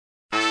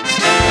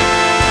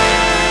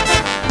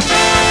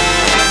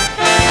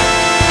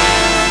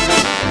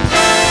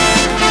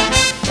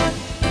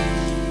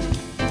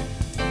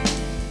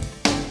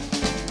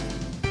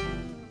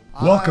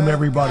Welcome,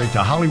 everybody,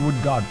 to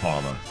Hollywood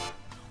Godfather.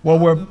 Well,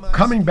 we're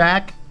coming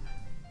back.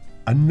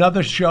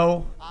 Another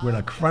show with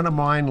a friend of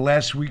mine.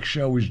 Last week's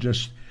show was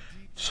just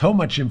so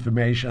much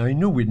information. I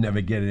knew we'd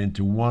never get it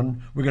into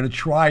one. We're going to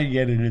try to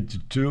get it into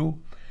two.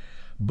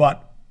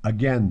 But,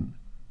 again,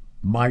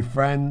 my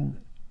friend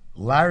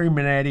Larry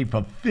Minetti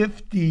for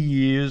 50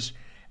 years.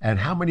 And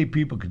how many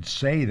people could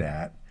say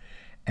that?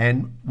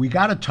 And we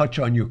got to touch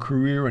on your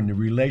career and the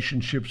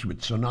relationships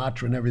with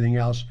Sinatra and everything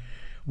else.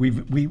 We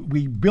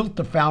built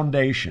the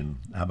foundation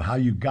of how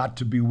you got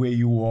to be where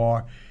you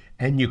are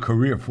and your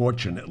career,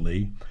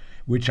 fortunately,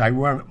 which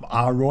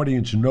our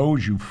audience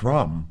knows you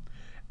from.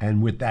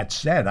 And with that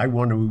said, I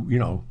want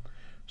to,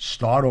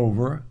 start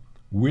over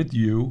with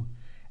you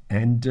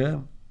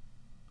and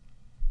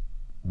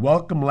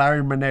welcome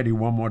Larry Minetti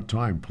one more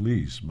time,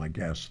 please, my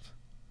guest.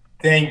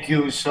 Thank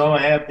you. So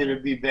happy to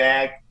be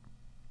back.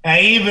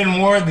 I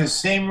even wore the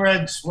same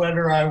red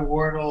sweater I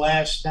wore the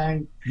last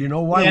time. You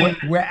know what?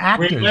 We're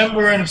actors.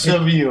 Remembrance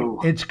of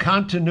you. It's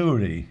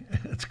continuity.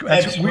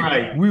 That's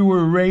right. We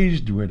were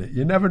raised with it.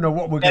 You never know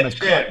what we're going to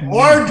cut.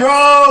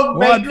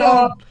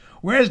 Wardrobe.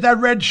 Where's that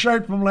red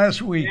shirt from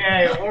last week?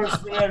 Yeah, where's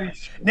the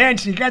shirt?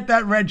 Nancy, get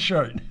that red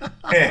shirt.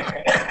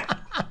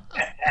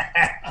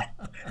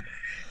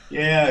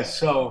 Yeah,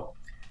 so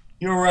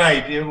you're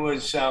right. It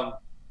was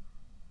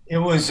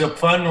a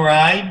fun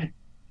ride.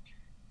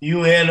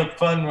 You had a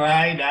fun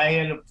ride. I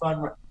had a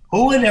fun ride.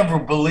 Who would ever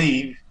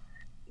believe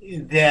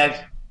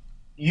that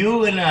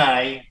you and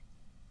I,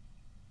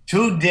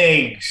 two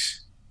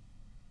Dags,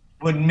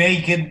 would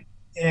make it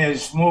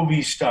as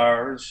movie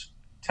stars,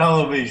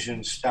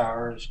 television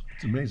stars?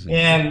 It's amazing.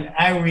 And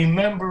I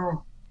remember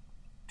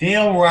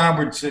Dale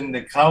Robertson,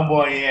 the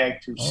cowboy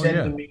actor, said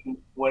to me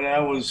when I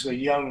was a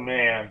young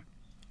man,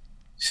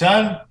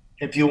 "Son,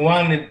 if you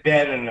want it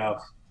bad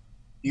enough,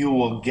 you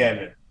will get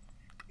it."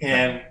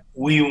 And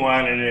we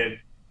wanted it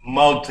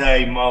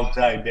multi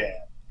bad.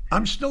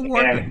 I'm still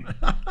working.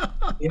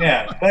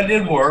 Yeah, but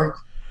it worked.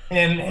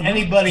 And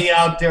anybody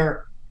out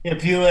there,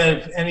 if you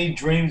have any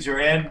dreams or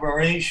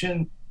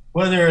admiration,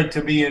 whether it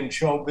to be in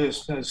show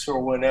business or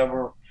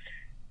whatever,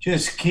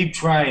 just keep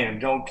trying.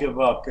 Don't give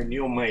up, and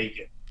you'll make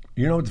it.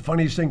 You know, the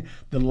funniest thing,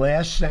 the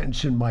last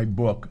sentence in my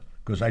book,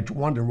 because I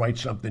wanted to write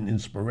something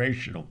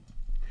inspirational,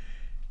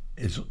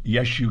 is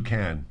yes, you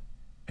can.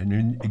 And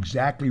then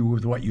exactly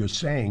with what you're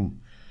saying,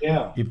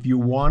 if you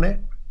want it,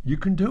 you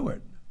can do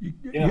it.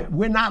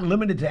 We're not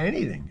limited to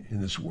anything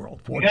in this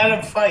world. You got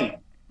to fight.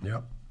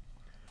 Yep.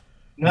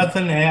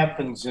 Nothing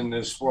happens in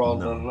this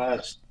world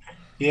unless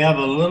you have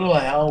a little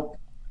help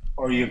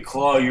or you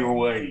claw your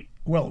way.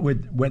 Well,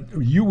 with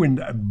you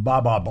and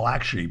Baba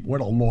Black Sheep,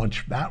 what a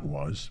launch that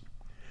was.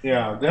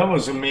 Yeah, that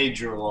was a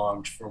major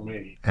launch for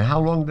me. And how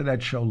long did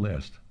that show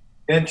last?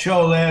 That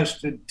show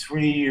lasted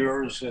 3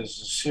 years as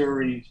a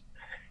series.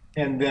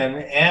 And then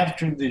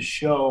after the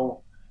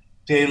show,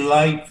 they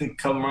liked the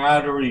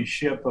camaraderie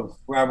ship of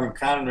Robert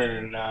Conrad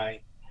and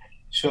I.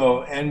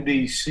 So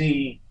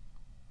NBC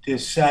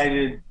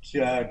decided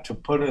to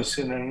put us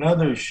in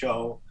another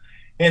show.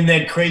 And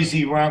that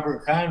crazy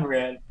Robert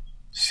Conrad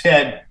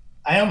said,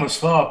 I almost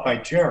fell off my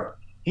chair.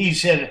 He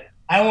said,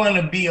 I want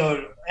to be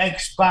an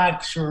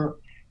ex-boxer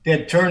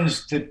that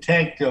turns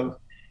detective.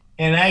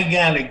 And I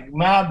got a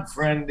mob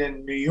friend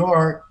in New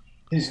York.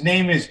 His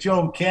name is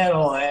Joe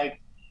Cadillac.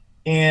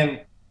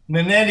 And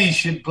Minetti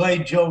should play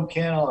Joe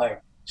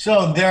Cadillac.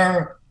 So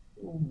there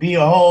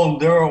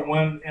it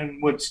went,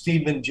 and with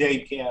Stephen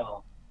J.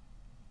 Cannell.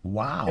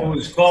 Wow. It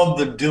was called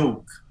The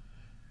Duke.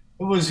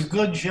 It was a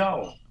good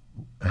show.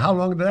 How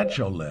long did that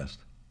show last?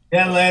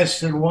 That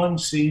lasted one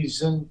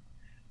season,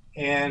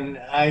 and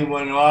I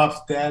went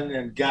off then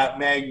and got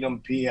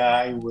Magnum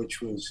PI,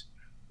 which was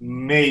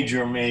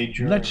major.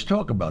 Let's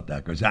talk about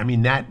that, because, I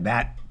mean,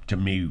 that to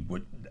me,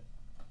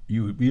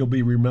 you'll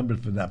be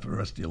remembered for that for the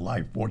rest of your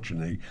life,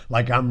 fortunately,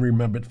 like I'm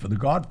remembered for The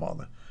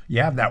Godfather.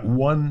 You have that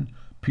one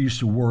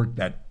piece of work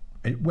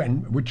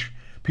which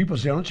people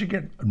say, don't you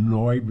get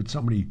annoyed with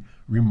somebody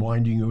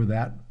reminding you of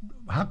that?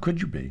 How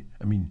could you be?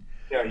 I mean,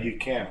 yeah, you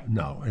can't.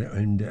 No,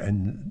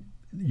 and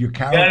your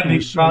character you gotta be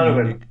is so proud of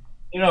unique.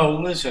 it.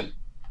 Listen,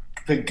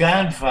 The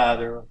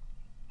Godfather,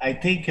 I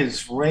think,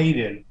 is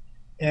rated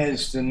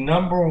as the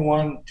number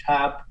one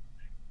top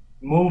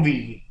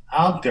movie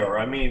out there.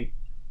 I mean,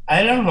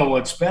 I don't know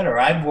what's better.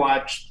 I've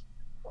watched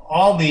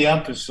all the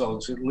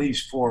episodes at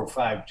least 4 or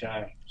 5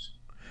 times.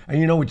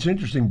 And it's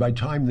interesting, by the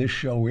time this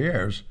show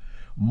airs,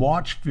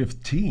 March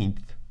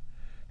 15th,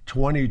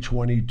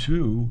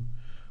 2022,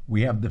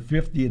 we have the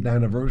 50th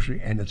anniversary,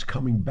 and it's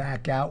coming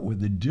back out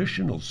with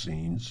additional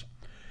scenes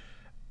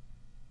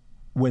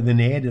with an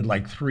added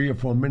like 3 or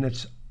 4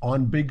 minutes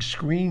on big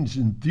screens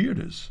in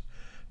theaters.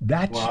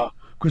 That's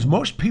because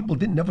most people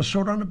never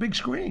saw it on a big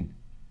screen.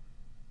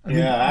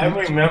 I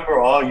remember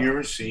all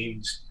your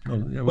scenes.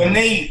 When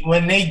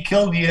they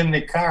killed you in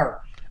the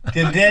car,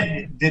 did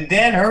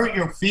that hurt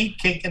your feet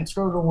kicking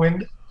through the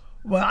window?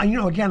 Well,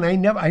 again,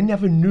 I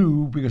never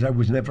knew, because I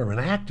was never an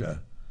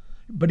actor.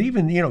 But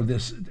even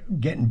this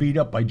getting beat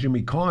up by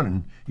Jimmy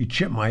Conn, he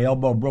chipped my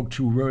elbow, broke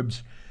 2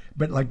 ribs.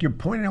 But like you're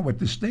pointing out with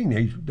this thing,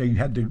 they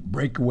had the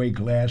breakaway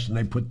glass and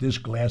they put this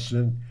glass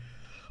in.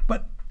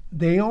 But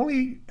they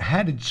only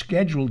had it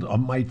scheduled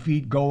on my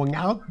feet going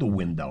out the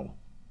window.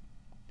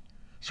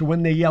 So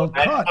when they yelled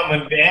cut,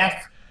 coming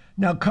back.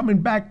 now coming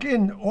back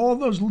in, all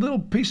those little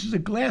pieces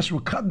of glass were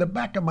cutting the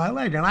back of my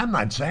leg, and I'm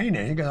not saying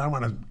anything because I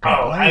want to complain.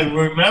 Oh, I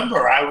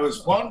remember. I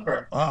was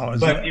wondering. Oh,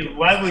 but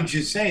why would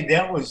you say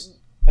that was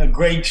a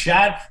great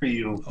shot for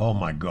you? Oh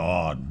my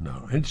God,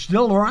 no! It's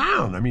still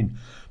around. I mean,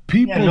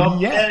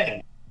 people.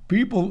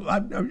 People.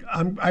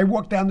 I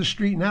walk down the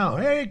street now.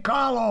 Hey,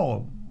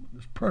 Carlo.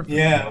 It's perfect.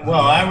 Yeah.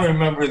 Well, I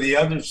remember the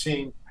other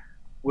scene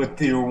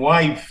with your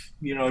wife.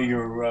 You know,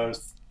 your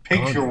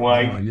picture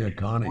wife. Oh, yeah,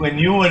 Connie. When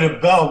you would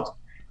have belt,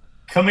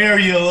 come here,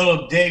 you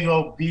little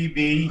dago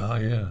BB. Oh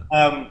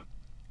yeah.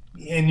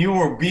 And you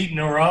were beating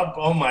her up.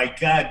 Oh my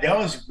God, that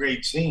was a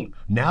great scene.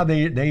 Now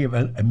they have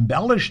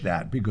embellished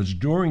that because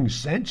during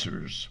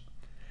censors,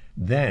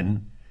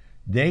 then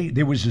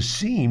there was a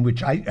scene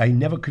which I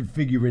never could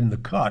figure in the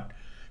cut.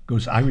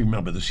 Because I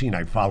remember the scene.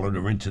 I followed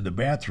her into the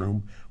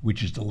bathroom,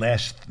 which is the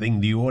last thing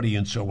the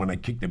audience saw when I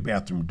kicked the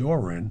bathroom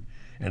door in,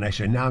 and I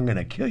said, "Now I'm going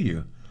to kill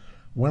you."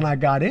 When I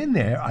got in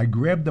there, I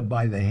grabbed her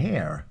by the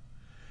hair,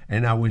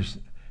 and I was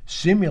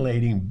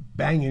simulating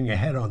banging her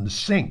head on the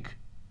sink.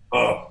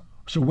 Oh.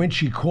 So when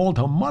she called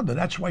her mother,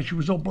 that's why she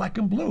was all black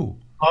and blue.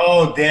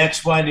 Oh,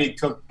 that's why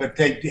Hayes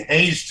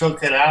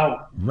took it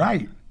out.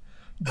 Right.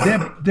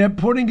 They're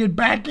putting it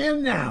back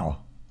in now.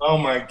 Oh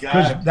my God.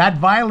 Because that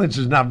violence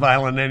is not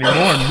violent anymore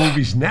in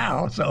movies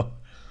now, so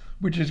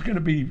which is going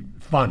to be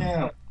fun.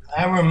 Yeah,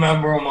 I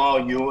remember them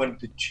all. You and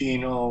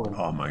Pacino. And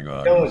oh my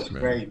God, that was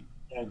great.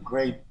 Yeah,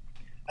 great.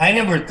 I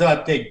never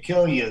thought they'd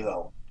kill you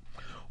though.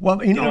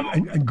 Well, you know,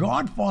 in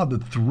Godfather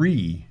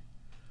 3,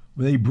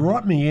 they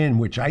brought me in,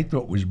 which I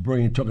thought was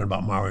brilliant, talking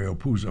about Mario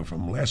Puzo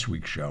from last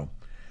week's show.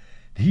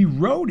 He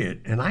wrote it,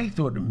 and I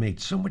thought it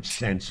made so much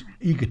sense.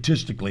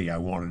 Egotistically, I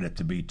wanted it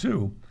to be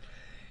too.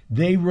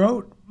 They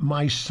wrote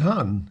my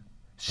son,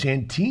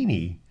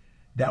 Santini,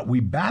 that we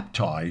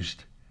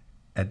baptized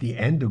at the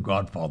end of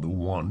Godfather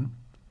 1.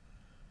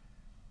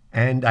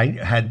 And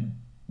I had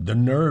the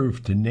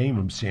nerve to name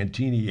him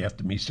Santini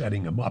after me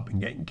setting him up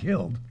and getting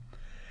killed.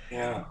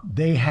 Yeah.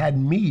 They had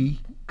me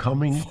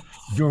coming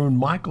during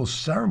Michael's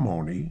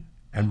ceremony,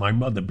 and my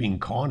mother being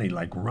Connie,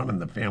 like running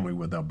the family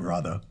with her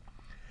brother,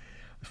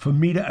 for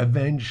me to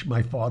avenge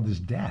my father's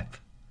death,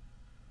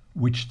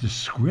 which the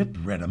script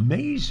read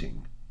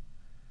amazing,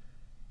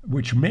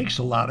 which makes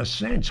a lot of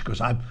sense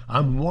because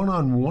I'm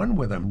one-on-one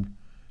with him,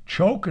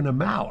 choking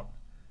him out,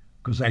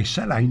 because I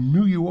said, I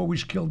knew you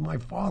always killed my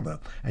father,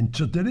 and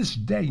to this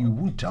day you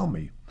won't tell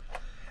me.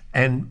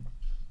 And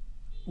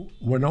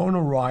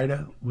Winona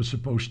Ryder was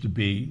supposed to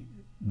be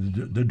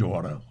the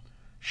daughter.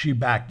 She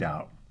backed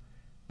out.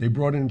 They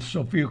brought in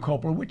Sofia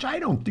Coppola, which I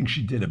don't think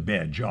she did a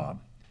bad job.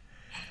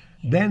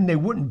 Then they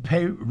wouldn't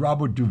pay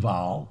Robert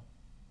Duvall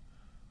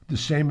the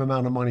same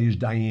amount of money as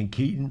Diane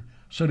Keaton,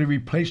 so they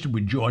replaced it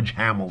with George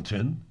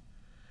Hamilton.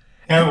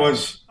 That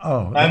was,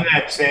 I'm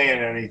not saying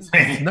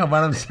anything. No,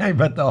 but I'm saying,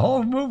 but the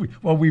whole movie,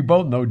 well, we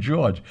both know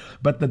George,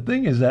 but the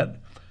thing is that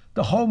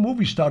the whole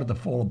movie started to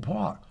fall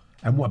apart.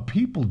 And what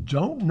people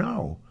don't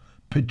know,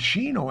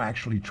 Pacino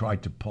actually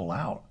tried to pull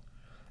out,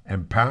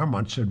 and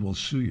Paramount said, we'll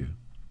sue you.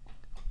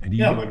 And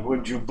but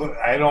would you,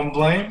 I don't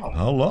blame them.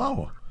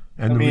 Hello.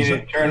 And I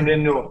mean,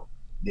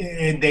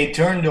 they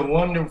turned a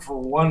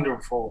wonderful,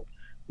 wonderful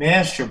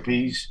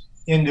masterpiece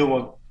into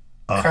a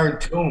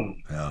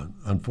cartoon. Yeah,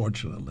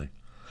 unfortunately.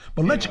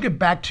 But let's get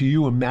back to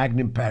you and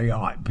Magnum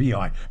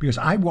PI, because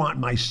I want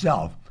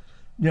myself,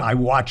 I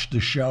watched the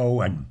show,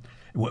 and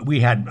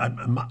we had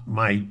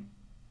my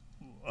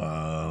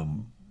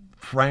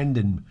friend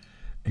and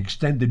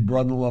extended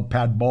brother-in-law,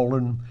 Pat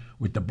Boland,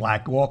 with the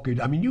Black Orchid.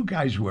 I mean, you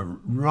guys were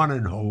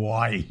running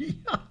Hawaii.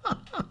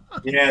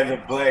 Yeah, the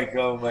Black,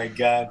 oh my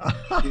God.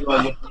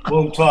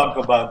 We'll talk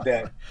about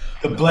that.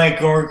 The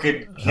Black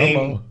Orchid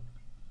came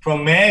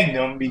from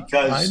Magnum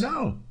because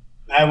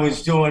I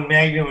was doing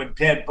Magnum with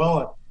Pat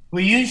Boland.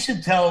 Well, you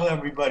should tell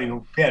everybody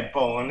who Pat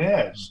Boland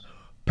is.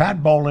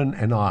 Pat Boland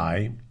and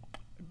I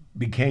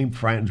became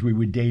friends. We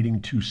were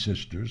dating two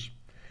sisters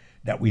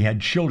that we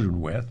had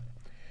children with,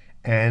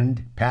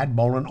 and Pat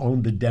Boland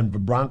owned the Denver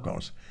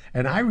Broncos.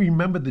 And I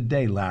remember the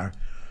day, Larry,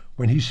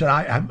 when he said,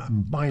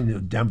 I'm buying the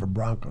Denver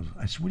Broncos.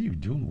 I said, what are you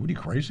doing? What are you,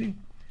 crazy?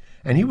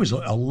 And he was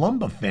a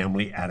lumber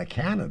family out of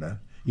Canada.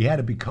 He had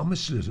to become a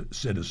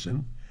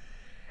citizen,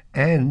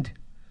 and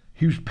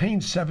he was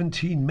paying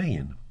 $17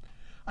 million.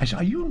 I said,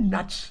 are you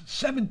nuts?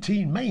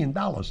 $17 million.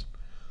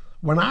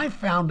 When I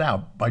found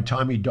out, by the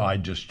time he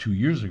died just 2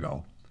 years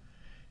ago,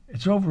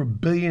 it's over $1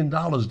 billion,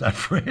 that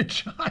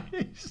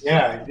franchise.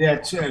 Yeah,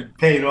 that's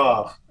paid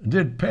off. It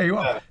did pay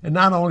off. Yeah. And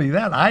not only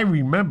that, I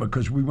remember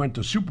because we went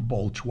to Super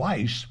Bowl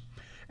twice,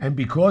 and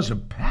because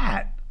of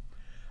Pat,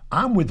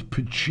 I'm with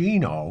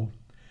Pacino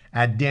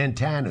at Dan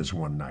Tanner's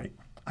one night.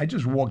 I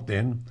just walked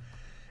in,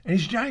 and he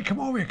said, Johnny, come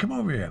over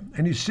here.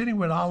 And he's sitting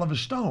with Oliver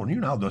Stone. You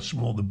know how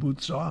small the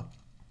booths are.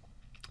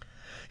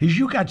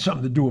 You got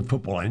something to do with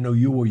football. I know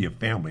you or your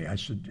family. I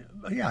said,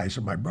 yeah. I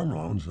said, my brother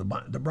owns the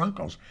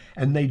Broncos,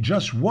 and they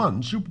just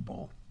won Super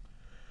Bowl.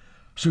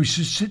 So he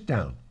says, sit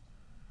down.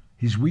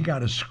 We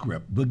got a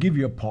script. We'll give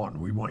you a partner.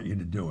 We want you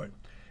to do it.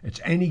 It's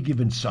any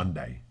given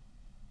Sunday.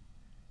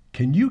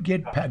 Can you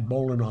get Pat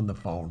Bowlen on the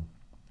phone?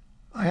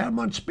 I had him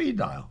on speed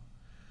dial.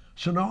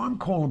 So now I'm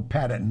calling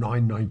Pat at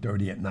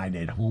 9:30 at night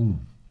at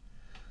home.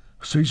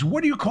 So he said,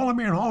 what are you calling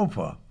me at home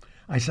for?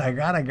 I said, I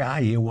got a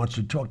guy here who wants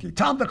to talk to you.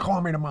 Tell him to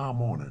call me tomorrow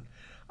morning.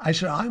 I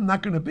said, I'm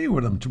not going to be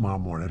with him tomorrow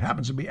morning. It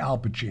happens to be Al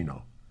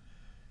Pacino.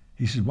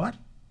 He said, what?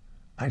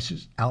 I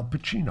said, Al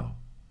Pacino.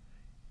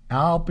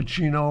 Al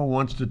Pacino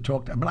wants to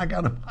talk to him. But I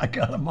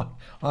got him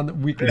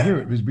on we could hear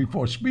it. It was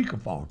before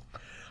speakerphone.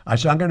 I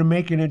said, I'm going to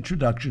make an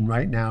introduction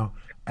right now.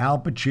 Al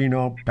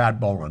Pacino, Pat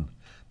Bowlen.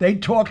 They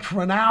talked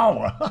for an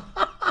hour.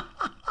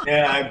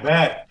 Yeah, I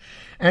bet.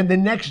 And the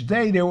next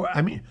day,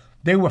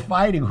 they were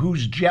fighting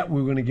whose jet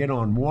we were going to get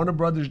on, Warner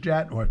Brothers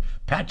jet, or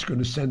Pat's going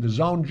to send his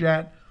own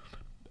jet.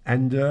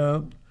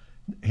 And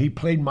he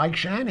played Mike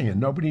Shanahan.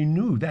 Nobody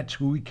knew that's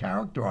who he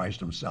characterized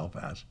himself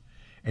as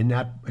in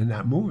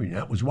that movie.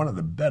 That was one of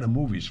the better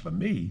movies for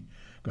me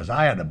because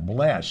I had a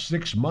blast.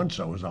 6 months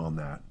I was on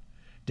that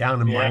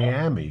down in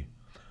Miami.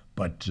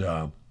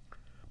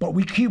 But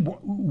we keep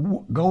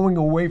going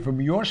away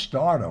from your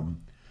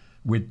stardom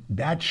with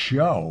that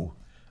show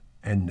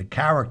and the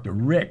character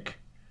Rick.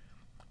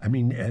 I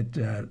mean, at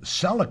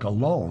Selleck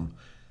alone,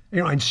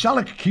 and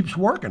Selleck keeps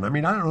working. I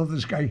mean, I don't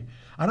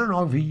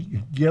know if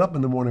he get up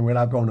in the morning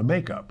without going to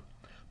makeup.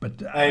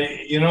 But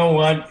you know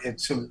what?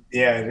 It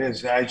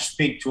is. I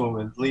speak to him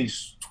at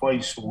least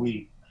twice a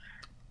week.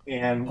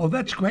 And oh,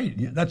 that's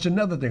great. That's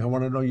another thing. I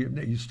want to know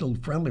you're still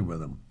friendly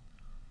with him.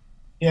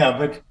 Yeah,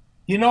 but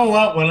you know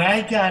what? When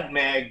I got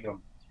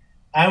Magnum,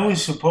 I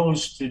was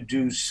supposed to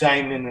do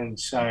Simon and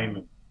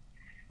Simon.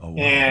 Oh,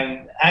 wow.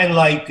 And I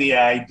liked the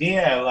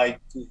idea. I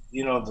liked,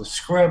 the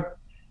script.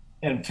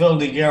 And Phil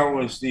DeGuerre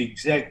was the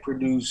exec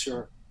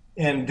producer.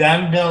 And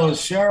Don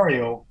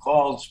Belisario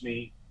calls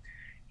me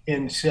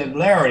and said,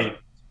 Larry,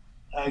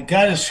 I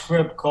got a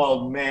script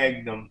called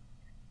Magnum.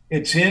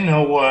 It's in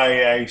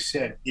Hawaii. I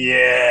said,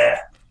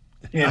 yeah.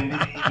 And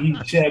he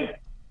said,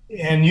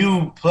 and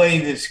you play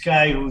this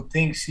guy who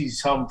thinks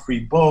he's Humphrey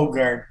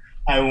Bogart.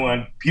 I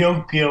went,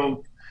 puke,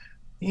 puke.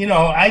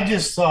 I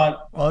just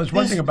thought. Well, there's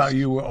one thing about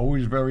you, were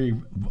always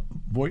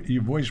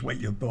you voice what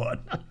you thought.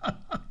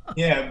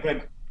 Yeah,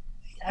 but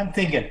I'm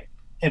thinking,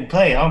 and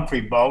play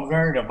Humphrey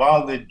Bogart of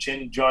all the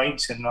gin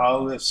joints and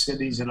all the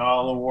cities in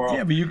all the world.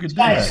 Yeah, but you could do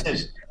that.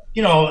 Says,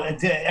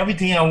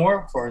 everything I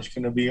work for is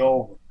going to be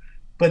over.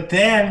 But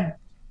then,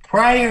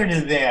 prior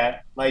to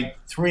that, like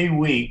 3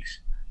 weeks,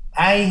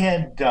 I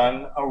had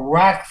done a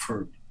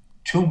Rockford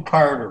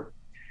 2-parter,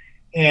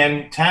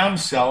 and Tom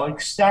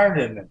Selleck starred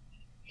in it.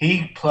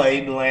 He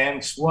played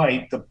Lance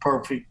White, the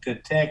perfect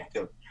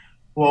detective.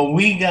 Well,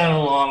 we got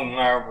along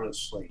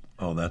marvelously.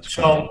 Oh, that's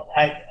so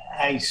great.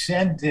 I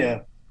said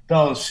to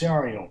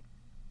Belisario,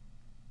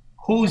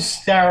 who's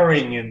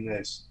starring in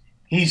this?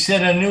 He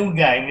said a new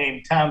guy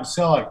named Tom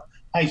Selleck.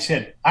 I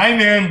said,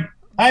 I'm in.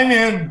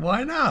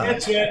 Why not?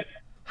 That's it.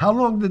 How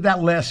long did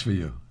that last for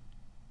you?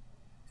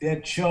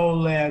 That show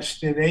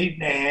lasted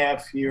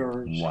 8.5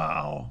 years.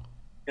 Wow.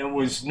 It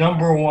was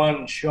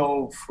 #1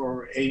 show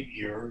for 8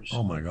 years.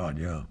 Oh my God,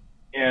 yeah.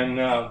 And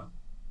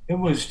it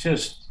was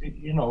just,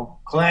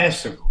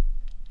 classical.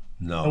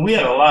 No. And we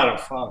had a lot of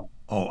fun.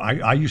 Oh,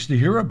 I used to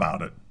hear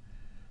about it.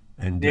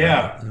 And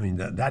yeah. I mean,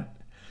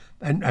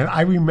 and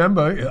I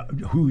remember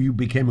who you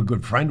became a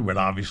good friend with,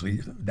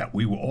 obviously, that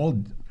we were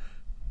all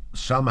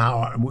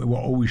somehow, we were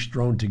always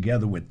thrown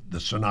together with the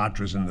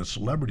Sinatras and the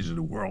celebrities of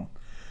the world.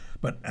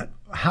 But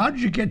how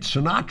did you get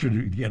Sinatra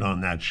to get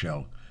on that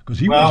show? Because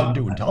he wasn't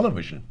doing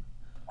television.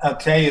 I'll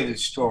tell you the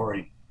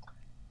story.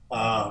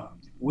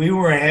 We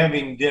were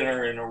having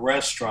dinner in a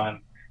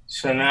restaurant,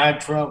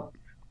 Sinatra,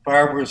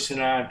 Barbara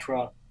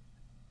Sinatra,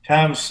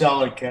 Tom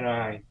Selleck, and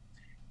I.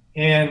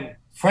 And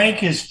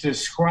Frank is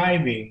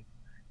describing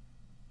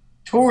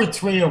 2 or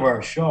 3 of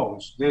our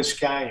shows, this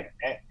guy.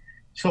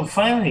 So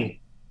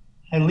finally,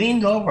 I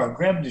leaned over, I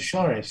grabbed the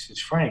shoulder. I says,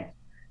 Frank,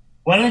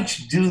 why don't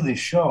you do the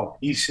show?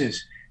 He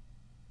says,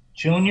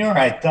 Junior,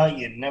 I thought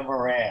you'd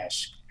never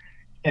ask.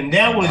 And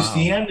that was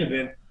the end of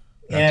it.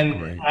 That's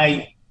great.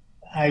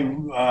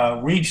 I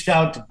reached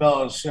out to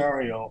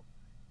Belisario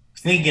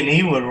thinking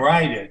he would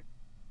write it,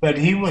 but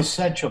he was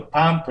such a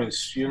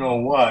pompous,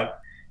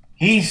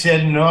 he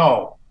said,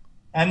 no,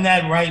 I'm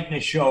not writing a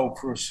show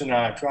for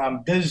Sinatra.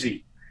 I'm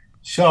busy.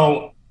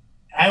 So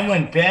I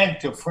went back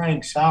to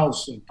Frank's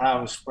house in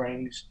Palm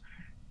Springs.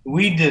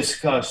 We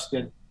discussed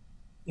it,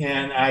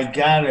 and I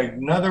got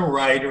another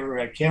writer.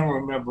 I can't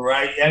remember.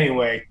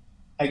 Anyway,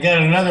 I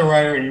got another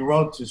writer. He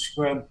wrote the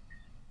script,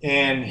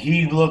 and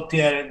he looked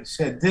at it and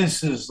said,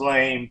 this is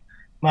lame.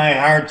 My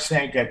heart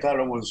sank. I thought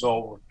it was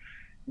over.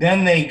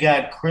 Then they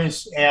got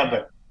Chris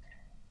Abbott,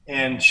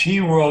 and she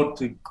wrote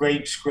the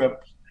great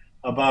script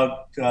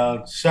about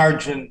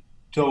Sergeant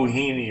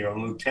Doheny or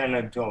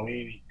Lieutenant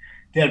Doheny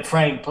that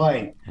Frank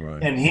played.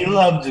 Right. And he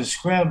loved the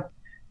script,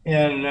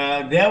 and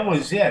that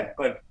was it.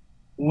 But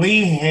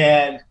we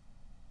had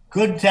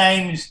good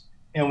times,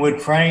 and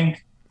with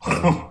Frank,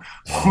 Oh,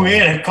 we oh,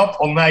 had a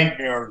couple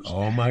nightmares.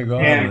 oh my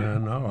God, And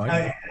man! No,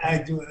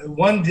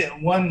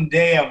 one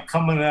day I'm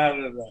coming out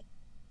of the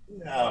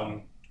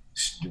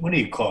what do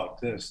you call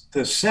it?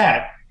 The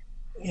set,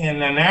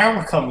 and an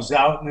arm comes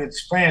out, and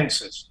it's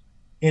Francis,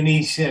 and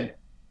he said,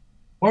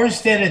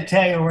 "Where's that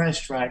Italian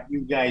restaurant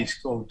you guys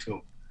go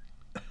to?"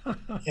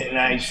 And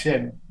I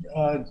said,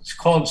 "It's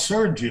called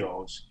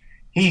Sergio's."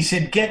 He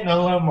said, "Get in a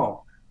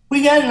limo."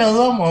 We got in a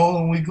limo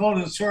and we go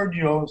to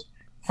Sergio's.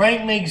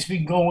 Frank makes me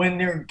go in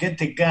there and get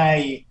the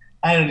guy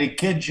out of the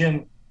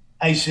kitchen.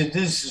 I said,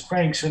 "This is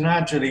Frank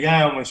Sinatra." The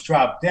guy almost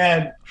dropped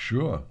dead.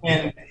 sure.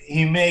 And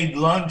he made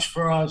lunch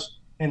for us.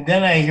 And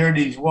then I hear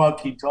these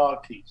walkie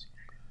talkies.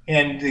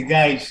 And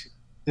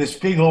this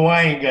big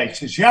Hawaiian guy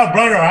says, "Yeah,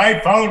 brother, I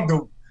found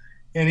him."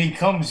 And he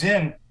comes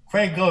in.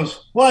 Frank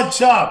goes,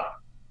 "What's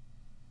up?"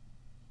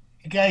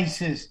 The guy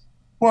says,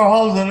 "We're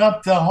holding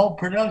up the whole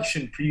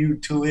production for you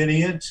two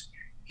idiots."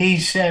 He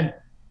said,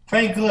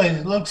 Frank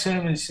looks at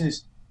him and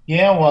says,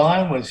 "Yeah, well,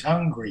 I was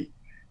hungry."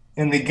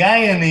 And the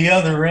guy on the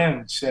other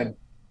end said,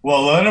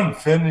 "Well, let him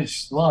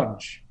finish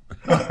lunch."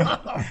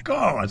 Of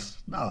course,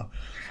 no.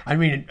 I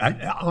mean,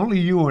 only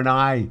you and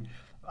I.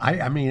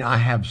 I mean, I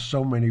have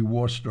so many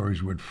war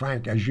stories with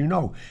Frank. As you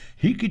know,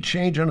 he could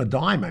change on a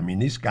dime. I mean,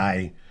 this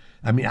guy.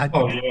 I mean,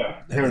 Oh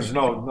yeah, there's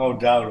no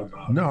doubt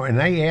about it. no, and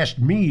they asked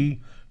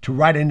me to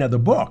write another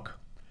book,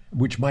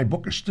 which my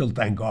book is still,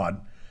 thank God.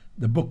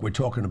 The book we're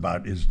talking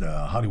about is The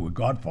Hollywood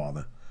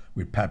Godfather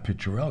with Pat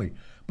Picciarelli.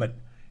 But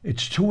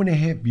it's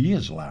 2.5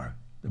 years, Lara.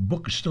 The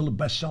book is still a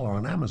bestseller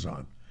on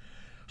Amazon.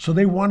 So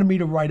they wanted me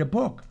to write a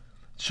book.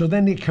 So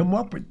then they come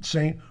up with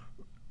saying,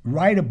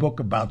 write a book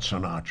about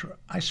Sinatra.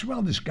 I said,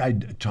 well, this guy,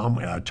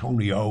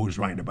 Tony O, is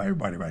writing about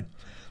everybody, right?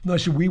 No, I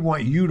said, we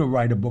want you to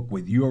write a book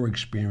with your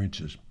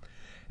experiences.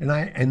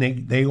 And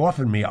they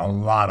offered me a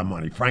lot of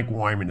money. Frank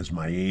Wyman is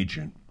my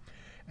agent,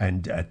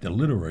 and at the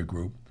literary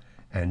group,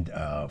 and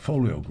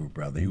Folio Group,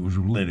 rather. He was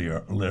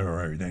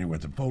literary, then he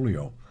went to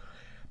Folio.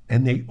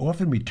 And they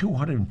offered me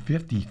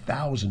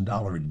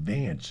 $250,000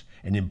 advance.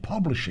 And in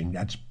publishing,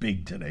 that's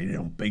big today. You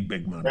know,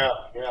 big money. Yeah,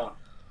 yeah.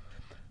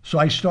 So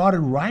I started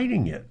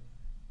writing it,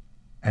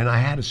 and I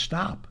had to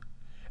stop.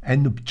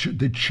 And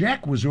the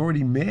check was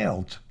already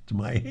mailed to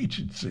my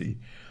agency.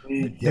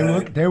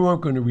 Yeah. They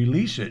weren't going to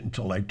release it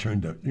until I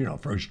turned the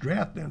first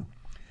draft in.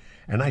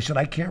 And I said,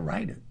 I can't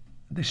write it.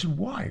 They said,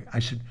 why? I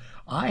said,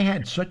 I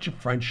had such a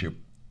friendship,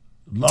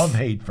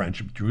 love-hate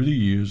friendship through the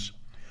years.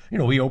 You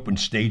know, he opened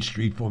State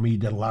Street for me. He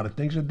did a lot of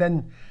things. And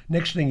then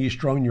next thing he's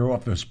throwing you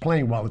off this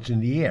plane while it's in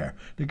the air.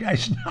 The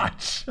guy's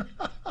nuts.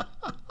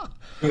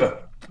 Yeah.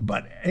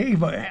 But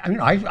Ava, I mean,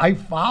 I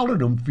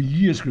followed him for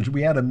years because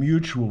we had a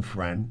mutual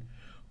friend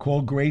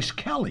called Grace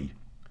Kelly.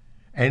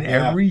 And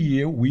Yeah. every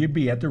year we'd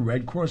be at the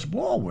Red Cross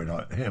Ball with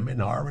him and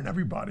her and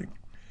everybody.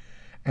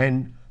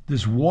 And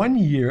this one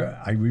year,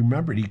 I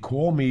remembered he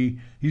called me.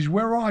 He's,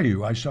 where are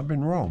you? I said, I'm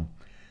in Rome.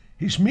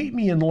 He's, meet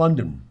me in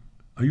London.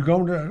 Are you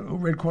going to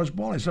Red Cross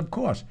Ball? I said, of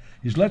course.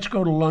 He's, let's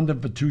go to London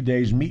for 2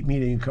 days, meet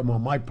me, and come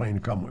on my plane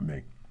and come with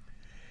me.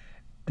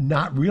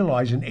 Not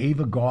realizing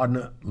Ava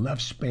Gardner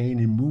left Spain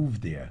and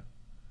moved there.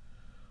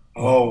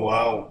 Oh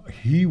wow.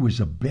 He was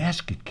a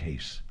basket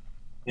case.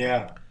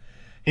 Yeah.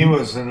 He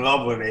was in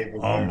love with Abel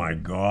Oh Gardner. my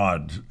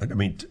God. I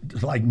mean,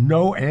 like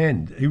no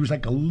end. He was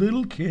like a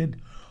little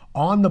kid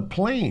on the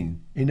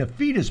plane in a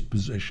fetus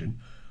position,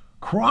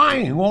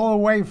 crying all the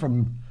way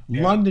from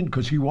Yeah. London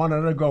because he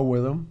wanted to go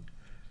with him.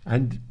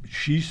 And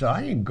she said,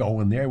 I ain't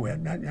going there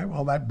with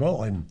all that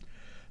bull. And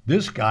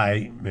this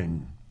guy, I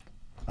mean,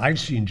 I've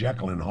seen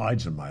Jekyll and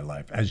Hydes in my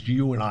life, as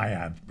you and I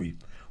have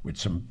with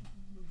some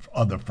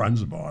other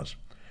friends of ours.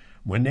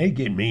 When they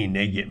get mean,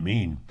 they get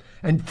mean.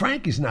 And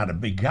Frank is not a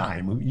big guy.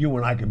 I mean, you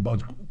and I can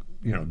both,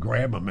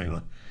 grab him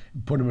and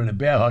put him in a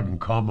bear hug and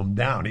calm him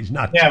down. He's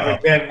not Yeah,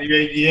 tough. but then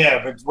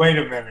yeah, but wait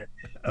a minute.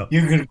 Oh,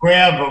 You could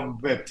grab him,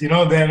 but you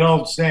know that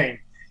old saying,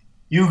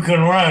 you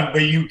can run,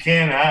 but you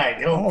can't hide.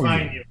 He'll oh yeah.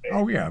 find you,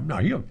 Oh baby. yeah.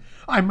 No,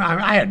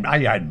 I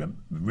had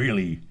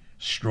really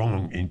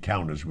strong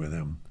encounters with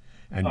him,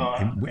 and, Uh,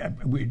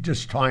 and we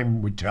just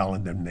time would tell,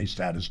 and then they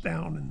sat us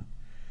down and.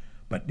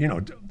 But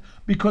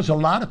because a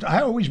lot of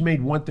I always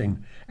made one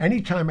thing.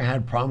 Anytime I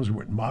had problems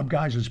with mob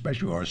guys,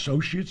 especially or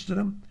associates to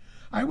them,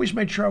 I always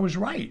made sure I was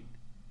right.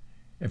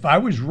 If I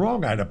was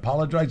wrong, I'd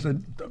apologize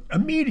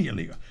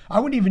immediately. I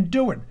wouldn't even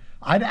do it.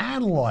 I'd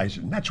analyze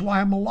it, and that's why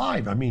I'm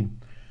alive. I mean,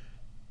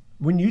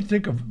 when you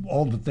think of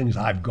all the things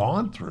I've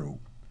gone through,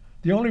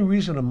 the only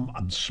reason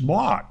I'm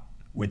smart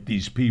with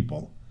these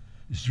people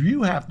is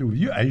you have to,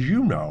 as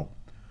you know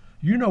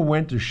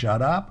when to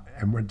shut up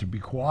and when to be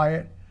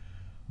quiet.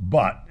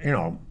 But,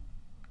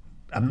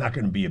 I'm not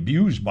going to be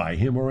abused by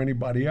him or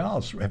anybody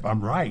else if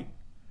I'm right.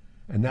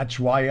 And that's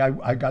why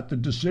I got the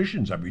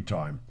decisions every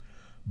time.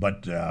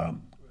 But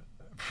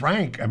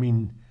Frank, I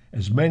mean,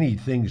 as many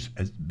things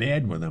as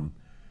bad with him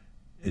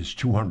as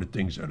 200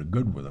 things that are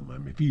good with him. I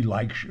mean, if he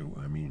likes you,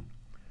 I mean,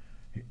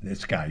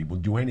 This guy will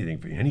do anything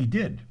for you, and he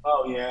did.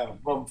 Oh yeah.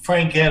 Well,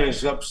 Frank had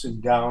his ups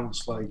and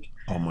downs, like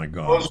Oh my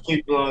God! most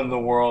people in the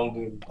world.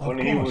 And Of when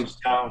he course. was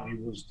down, he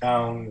was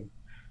down. And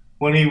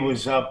when he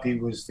was up, he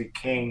was the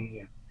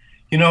king.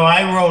 You know,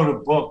 I wrote a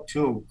book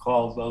too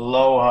called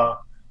Aloha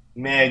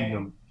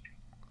Magnum,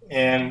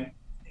 and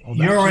Oh, that's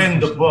you're in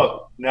the interesting.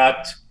 book,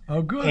 not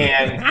Oh, good.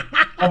 and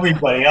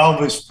everybody,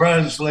 Elvis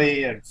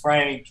Presley and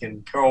Frank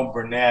and Carol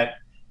Burnett.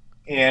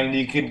 And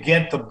you can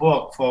get the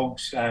book,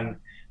 folks, on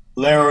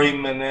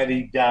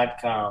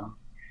LarryMinetti.com.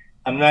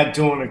 I'm not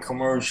doing a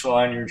commercial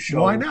on your Why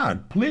show,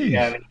 not? Please.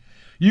 Danny,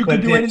 You can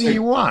but do it's anything a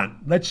you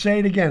want. Let's say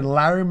it again.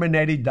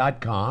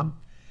 LarryMinetti.com.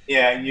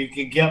 yeah. You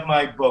can get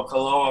my book,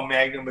 Aloha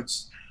Magnum.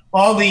 It's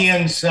all the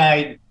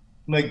inside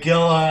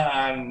Magilla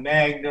on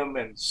Magnum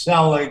and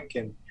Selleck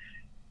and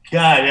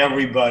God,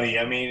 everybody.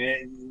 I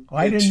mean, Oh,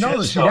 I it's didn't know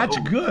this. just See, a that's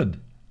hoot. good.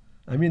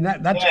 I mean,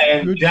 that's Yeah,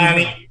 and good to know.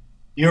 Johnny,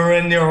 you're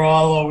in there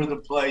all over the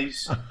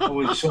place. I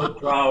was so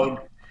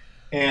proud.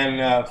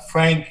 And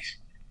Frank,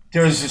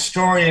 there's a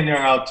story in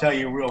there I'll tell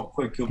you real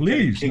quick. You'll get a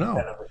Please, kick out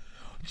no. of it.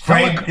 Tell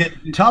Frank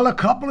did. tell a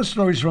couple of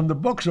stories from the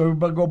book so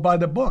everybody go buy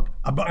the book.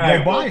 All Go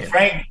right. buy Well,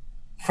 it.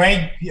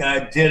 Frank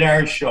did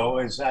our show,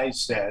 as I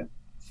said.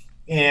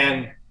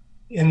 And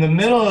in the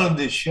middle of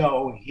the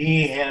show,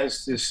 he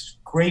has this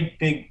great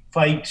big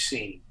fight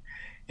scene.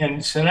 And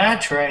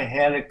Sinatra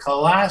had a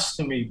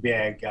colostomy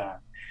bag on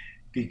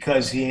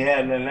because he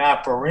had an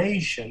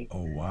operation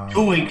Oh,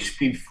 2 weeks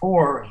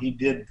before he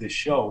did the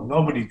show.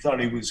 Nobody thought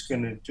he was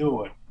going to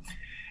do it.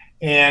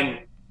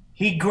 And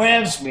he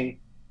grabs me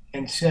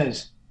and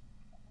says,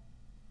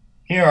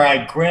 Here,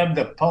 I grabbed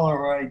the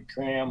Polaroid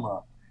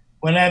camera.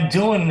 When I'm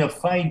doing the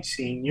fight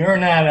scene, you're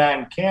not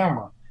on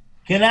camera.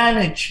 Get on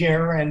a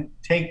chair and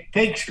take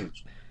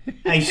pictures.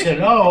 I said,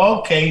 Oh,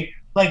 okay,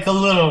 like a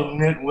little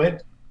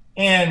nitwit.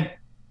 And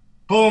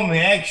boom,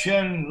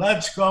 action,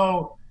 let's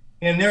go.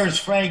 And there's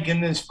Frank in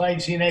this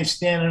fight scene. I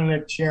stand in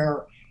a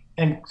chair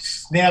and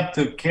snap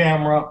the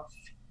camera,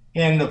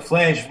 and the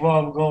flash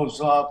bulb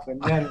goes off,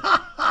 and then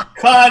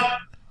cut.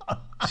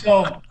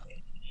 So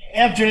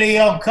after they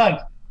all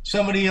cut,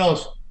 somebody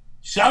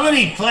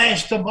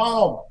flashed the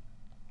bulb.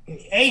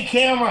 A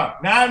camera,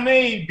 not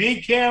me.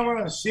 B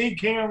camera, C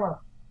camera.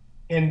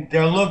 And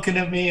they're looking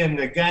at me, and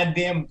the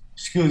goddamn,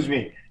 excuse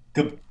me,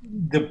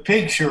 the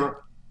picture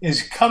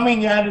is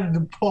coming out of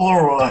the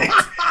Polaroid.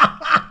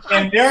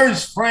 And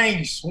there's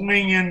Frank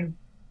swinging.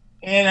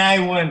 And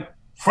I went,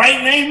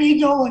 Frank made me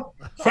do it.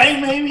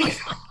 Frank made me.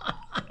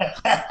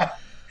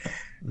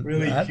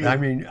 Really cute. I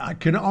mean, I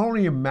can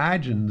only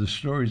imagine the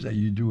stories that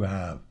you do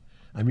have.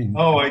 I mean,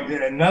 Oh, I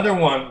did another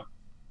one.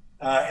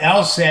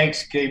 Al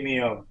Sachs gave me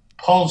a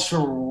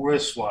Pulsar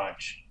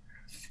wristwatch.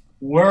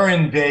 We're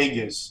in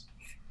Vegas,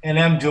 and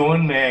I'm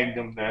doing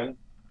Magnum then.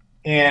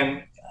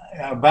 And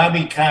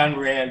Bobby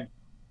Conrad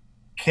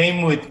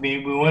came with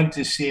me. We went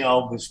to see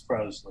Elvis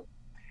Presley.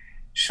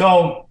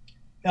 So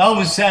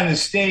Elvis on the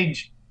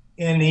stage,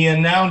 and he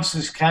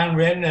announces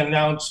Conrad and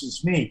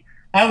announces me.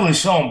 I was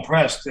so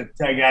impressed that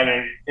I got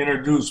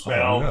introduced by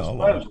Elvis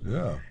Presley.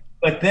 yeah.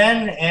 But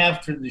then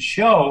after the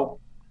show,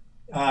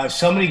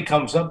 somebody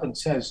comes up and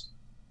says,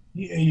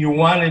 "You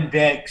wanted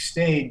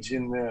backstage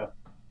in the,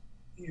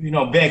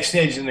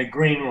 backstage in the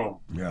green room."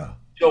 Yeah.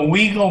 So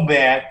we go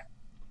back,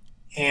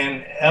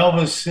 and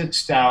Elvis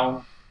sits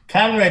down.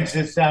 Conrad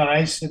sits down.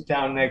 I sit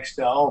down next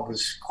to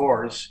Elvis, of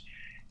course,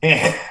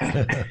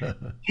 and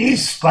he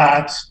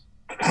spots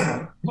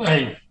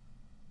my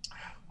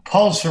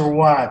Pulsar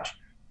watch,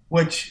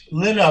 which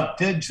lit up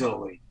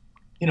digitally.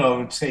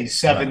 It'd say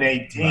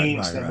 718,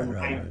 Right,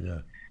 718. yeah.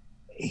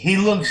 He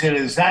looks at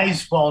his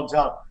eyes bulge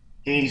out.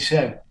 He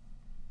said,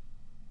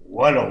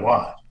 "What a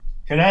watch.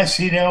 Can I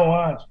see that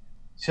watch?"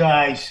 So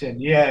I said,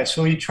 "Yeah."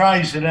 So he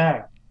tries it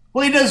on.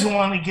 Well, he doesn't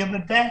want to give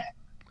it back.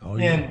 Oh,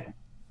 yeah.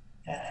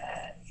 And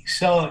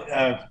so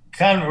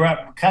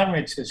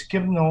Conrad says,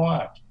 "Give him the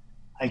watch."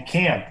 I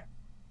can't.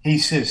 He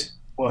says,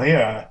 "Well,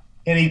 here."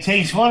 And he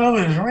takes one of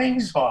his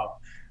rings off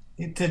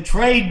to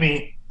trade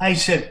me. I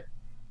said,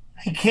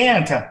 "I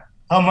can't.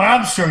 A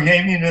mobster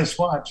gave me this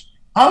watch.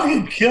 I'll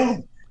get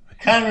killed."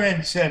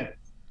 Conrad said,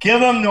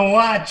 "Give him the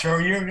watch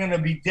or you're going to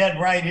be dead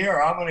right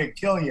here. I'm going to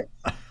kill you."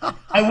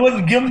 I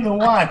wouldn't give him the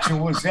watch. It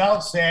was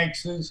Al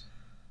Sax's.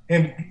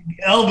 And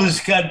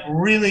Elvis got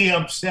really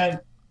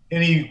upset,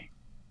 and he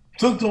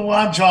took the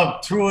watch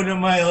off, threw it in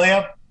my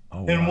lap,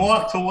 and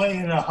walked away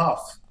in a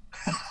huff.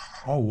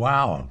 Oh,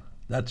 wow.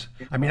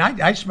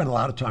 I spent a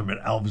lot of time at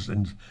Elvis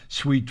and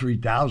Suite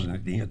 3000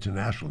 at the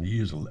International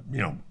years,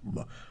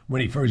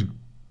 when he first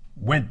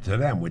went to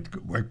them with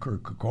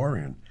Kirk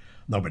Kerkorian.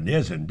 No, but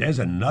there's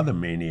another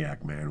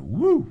maniac, man.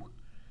 Woo!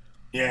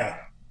 Yeah.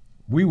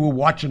 We were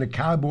watching a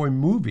cowboy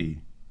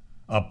movie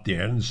up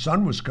there, and the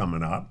sun was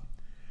coming up.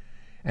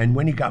 And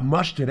when he got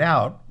mustered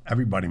out,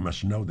 everybody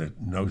must knows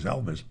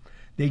Elvis,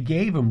 they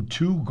gave him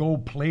 2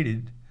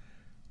 gold-plated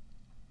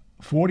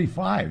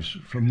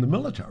 45s from the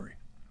military.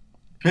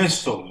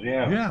 Pistols,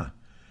 yeah. Yeah.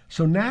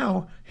 So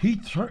now he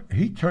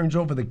turns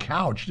over the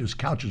couch. There's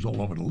couches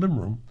all over the living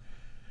room.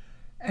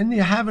 And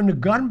they're having a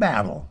gun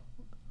battle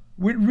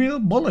with real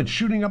bullets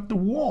shooting up the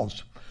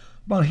walls.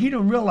 Well, he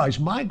didn't realize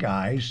my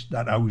guys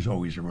that I was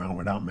always around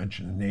without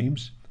mentioning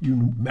names.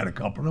 You met a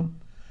couple of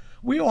them.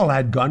 We all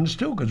had guns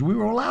too because we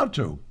were allowed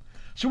to.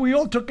 So we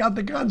all took out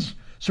the guns.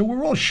 So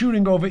we're all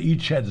shooting over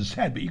each other's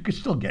head, but you could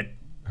still get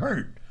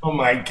hurt. Oh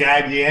my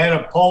God! You had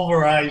to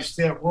pulverize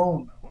that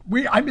room.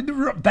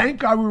 Thank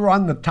God we were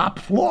on the top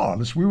floor.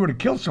 Unless we would have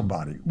killed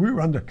somebody. We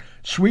were on the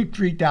Suite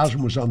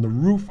 3000 was on the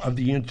roof of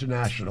the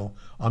International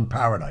on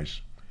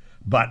Paradise.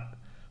 But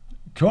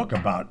talk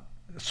about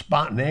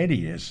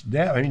spontaneity is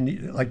there. I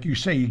mean, like you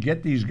say, you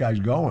get these guys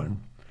going,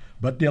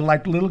 but they're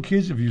like little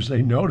kids if you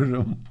say no to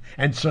them.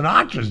 And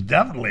Sinatra's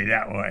definitely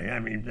that way. I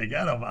mean,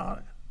 forget about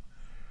it.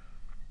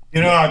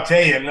 You know, I'll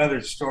tell you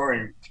another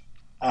story.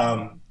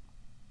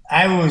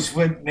 I was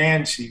with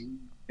Nancy,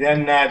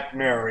 then not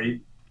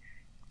married,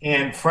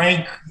 and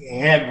Frank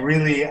had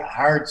really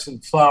hearts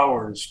and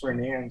flowers for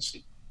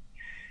Nancy.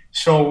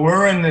 So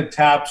we're in the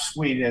top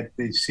suite at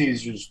the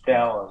Caesar's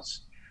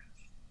Palace.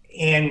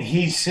 And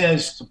he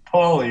says to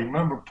Paulie,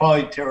 remember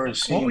Paulie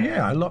Terracino? Oh,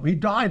 yeah. He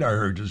died, I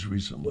heard, just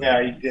recently.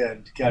 Yeah, he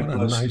did. God what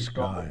bless a nice him.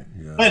 guy.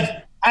 Yeah.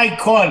 But I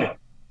caught it.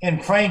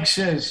 And Frank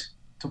says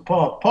to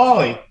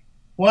Paulie,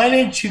 why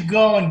didn't you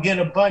go and get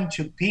a bunch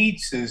of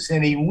pizzas?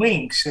 And he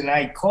winks, and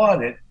I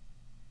caught it.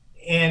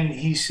 And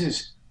he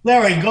says,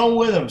 Larry, go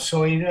with him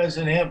so he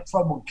doesn't have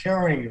trouble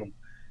carrying them.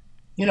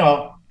 You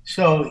know,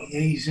 so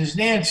he says,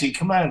 Nancy,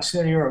 come on,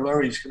 sit here.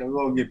 Larry's going to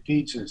go get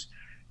pizzas.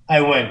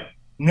 I went,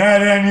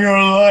 not on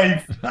your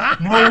life.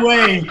 No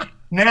way.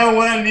 Not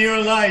on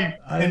your life.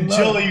 And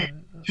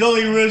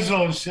Julie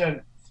Rizzo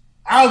said,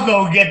 I'll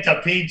go get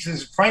the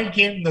pizzas. Frank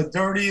gave him the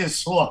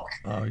dirtiest look.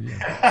 Oh,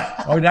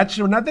 yeah. Oh, that's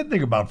another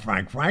thing about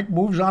Frank. Frank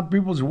moves on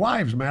people's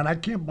wives, man. I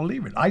can't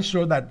believe it. I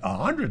saw that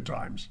 100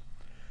 times.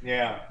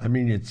 Yeah. I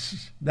mean,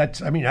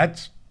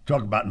 that's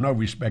talk about no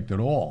respect at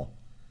all.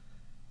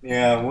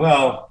 Yeah,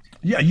 well.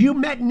 Yeah, you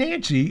met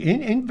Nancy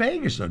in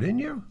Vegas, though, didn't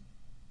you?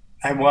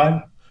 I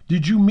what?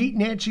 Did you meet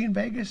Nancy in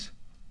Vegas?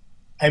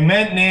 I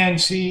met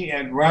Nancy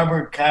at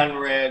Robert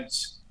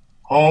Conrad's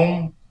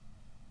home,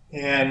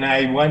 and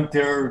I went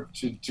there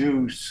to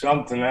do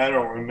something. I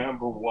don't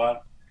remember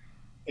what.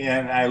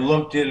 And I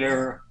looked at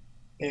her,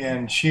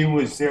 and she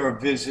was there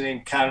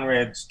visiting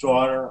Conrad's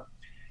daughter.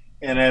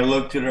 And I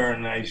looked at her,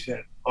 and I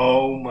said,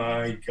 oh,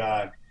 my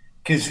God.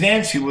 Because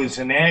Nancy was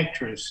an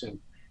actress in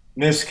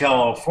Miss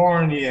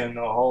California and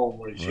the whole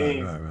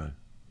regime. Right.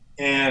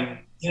 And,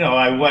 you know,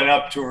 I went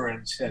up to her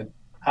and said,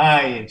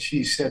 hi, and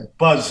she said,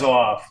 buzz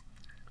off.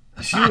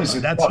 She was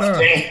a tough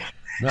day.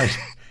 Nice.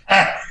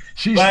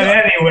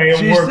 Anyway,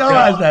 she still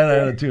has that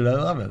attitude. I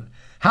love it.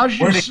 How's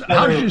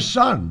your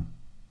son?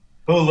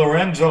 Who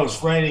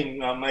Lorenzo's writing?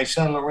 My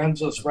son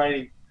Lorenzo's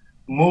writing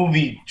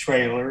movie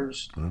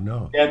trailers. Oh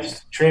no, that's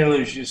the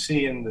trailers you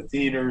see in the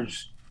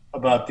theaters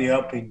about the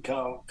up and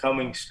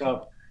coming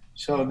stuff.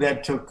 So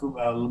that took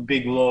a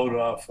big load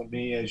off of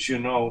me, as you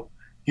know.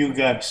 You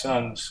got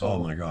sons, so oh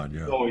my God,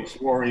 yeah. Always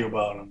worry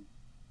about them.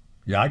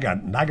 Yeah, I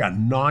got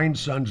 9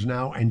 sons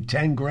now and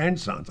 10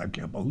 grandsons. I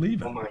can't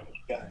believe it. Oh my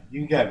God,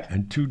 you got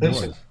and 2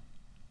 daughters.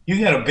 You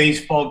got a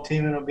baseball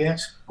team and a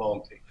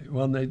basketball team.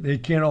 Well, they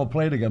can't all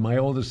play together. My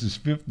oldest is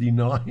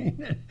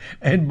 59,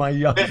 and my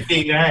youngest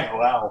 59.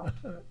 Wow!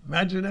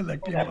 Imagine that. I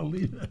can't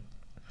believe it.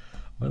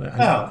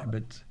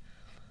 But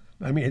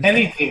I mean,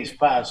 anything's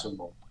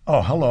possible.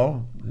 Oh,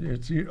 hello!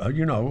 It's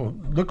you know,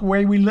 look the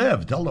way we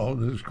lived. Hello,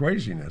 there's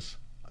craziness.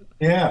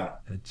 Yeah.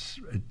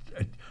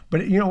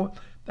 But you know,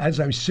 as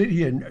I sit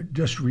here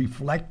just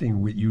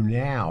reflecting with you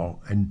now,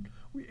 and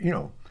you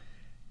know,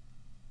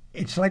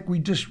 it's like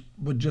we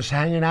were just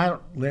hanging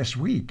out last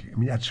week. I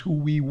mean, that's who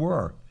we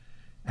were,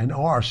 and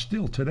are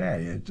still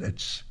today.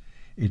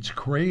 It's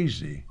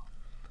crazy.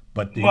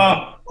 But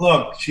well,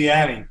 look,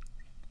 Gianni,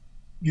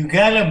 you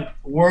got to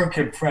work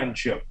at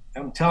friendship.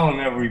 I'm telling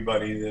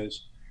everybody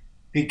this,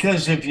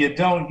 because if you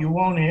don't, you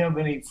won't have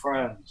any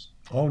friends.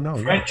 Oh no,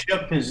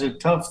 friendship is a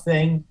tough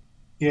thing.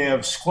 You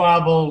have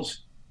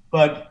squabbles,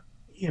 but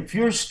if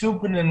you're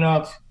stupid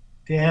enough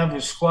to have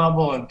a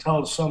squabble and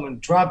tell someone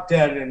drop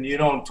that and you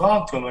don't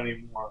talk to them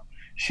anymore,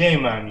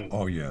 shame on you.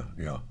 Oh yeah.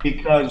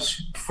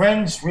 Because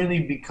friends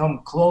really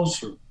become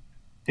closer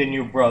than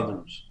your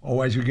brothers. Oh,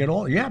 as you get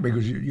older, yeah,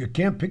 because you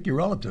can't pick your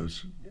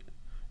relatives.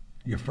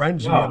 Your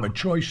friends, you have a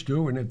choice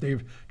too, and if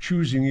they're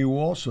choosing you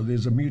also,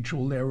 there's a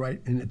mutual there right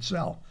in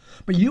itself.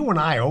 But you and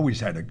I always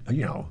had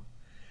you know,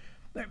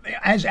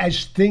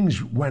 as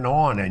things went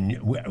on,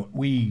 and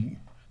we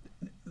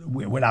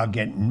without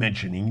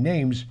mentioning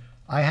names,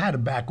 I had to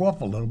back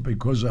off a little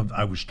because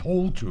I was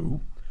told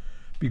to,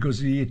 because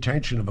of the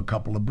attention of a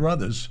couple of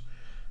brothers.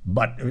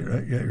 But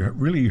it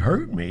really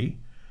hurt me.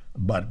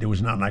 But there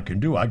was nothing I could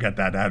do. I got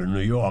that out of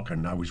New York,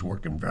 and I was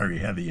working very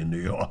heavy in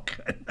New York.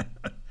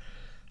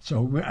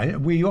 So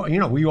we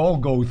all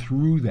go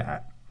through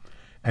that.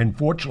 And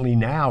fortunately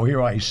now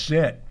here I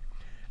sit,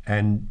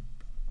 and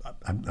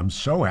I'm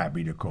so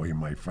happy to call you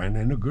my friend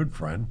and a good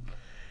friend.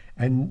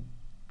 And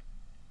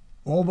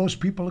all those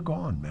people are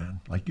gone,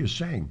 man. Like you're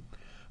saying,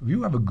 if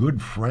you have a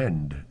good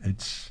friend,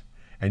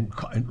 and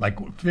like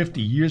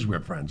 50 years we're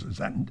friends.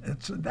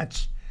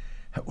 That's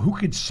who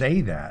could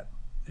say that?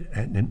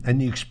 And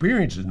the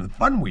experiences and the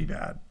fun we've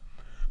had.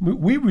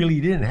 We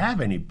really didn't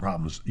have any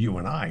problems, you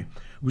and I.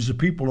 It was the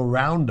people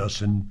around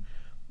us and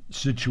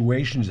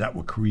situations that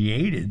were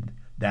created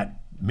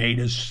that made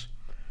us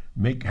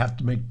have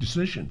to make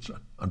decisions,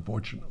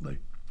 unfortunately.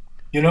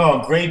 You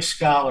know, a great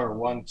scholar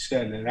once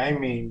said, and I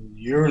mean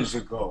years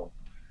ago,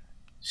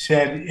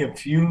 said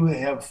if you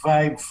have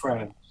 5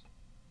 friends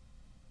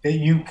that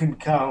you can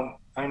count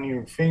on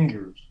your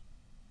fingers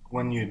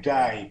when you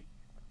die,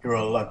 you're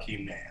a lucky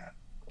man.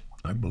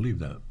 I believe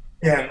that.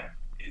 And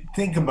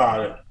think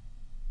about it.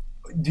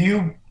 Do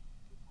you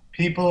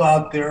people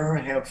out there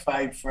have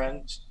 5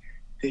 friends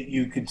that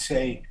you could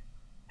say,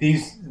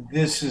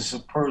 this is a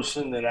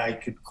person that I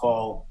could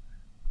call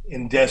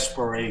in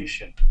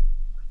desperation?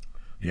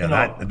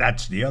 Yeah,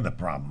 that's the other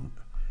problem.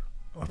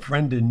 A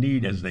friend in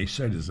need, as they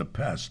said, is a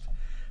pest,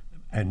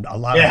 and a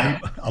lot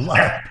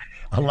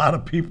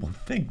of people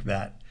think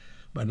that.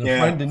 But a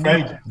friend in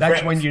need,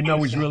 that's when you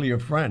know he's really a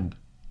friend.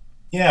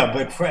 Yeah,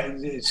 but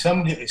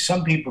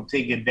some people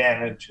take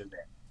advantage of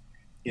that,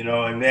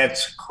 and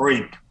that's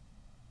creep.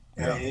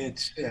 Yeah.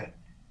 It's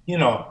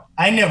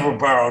I never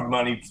borrowed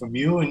money from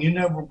you, and you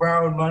never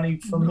borrowed money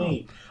from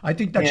me. I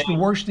think that's the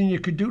worst thing you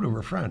could do to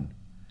a friend.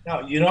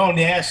 No, you don't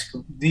ask.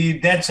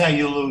 That's how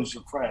you lose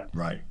a friend.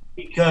 Right.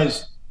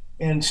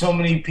 And so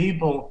many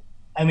people,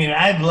 I mean,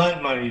 I've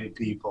lent money to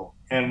people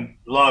and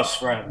lost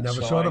friends.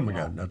 Never saw them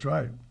again. That's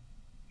right.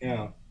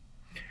 Yeah.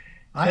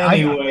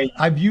 Anyway.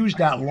 I've used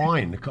that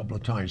line a couple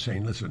of times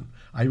saying, listen,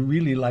 I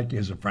really like you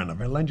as a friend. If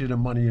I lend you the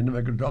money, you're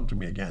never going to talk to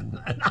me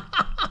again.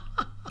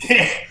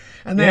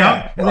 And they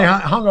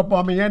hung up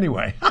on me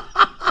anyway.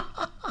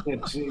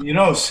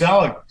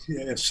 Selleck,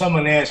 if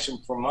someone asks him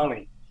for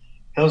money,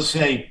 he'll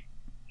say,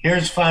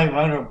 here's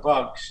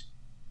 $500.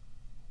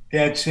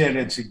 That's it.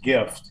 It's a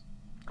gift.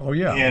 Oh,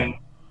 yeah. And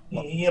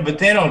but you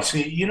don't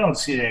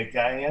see that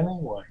guy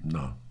anyway.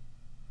 No.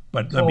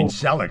 But, I mean,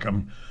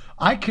 Selleck,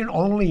 I can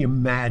only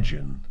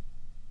imagine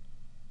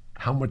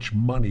how much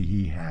money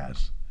he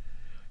has.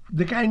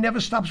 The guy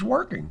never stops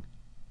working.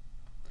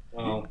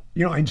 Well,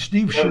 and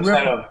Steve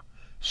Sharip.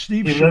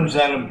 He lives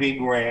on a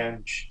big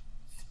ranch.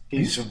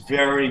 He's a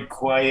very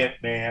quiet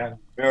man,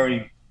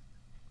 very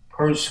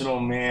personal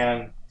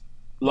man,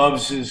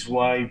 loves his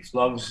wife,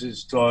 loves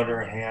his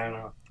daughter,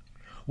 Hannah.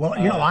 Well,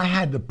 I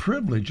had the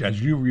privilege,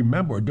 as you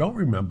remember or don't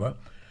remember,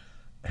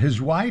 his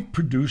wife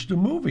produced a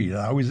movie that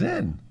I was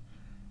in.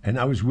 And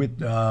I was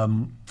with,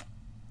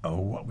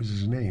 what was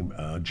his name?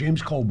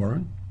 James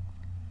Colburn.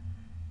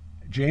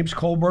 James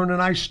Colburn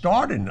and I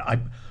started.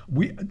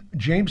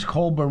 James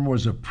Colburn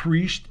was a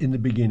priest in the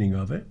beginning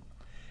of it,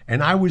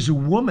 and I was a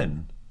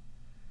woman,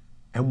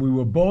 and we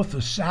were both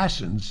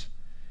assassins,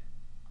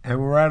 and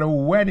we were at a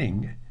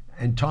wedding,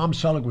 and Tom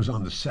Selleck was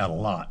on the set a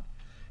lot,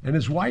 and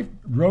his wife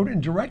wrote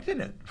and directed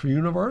it for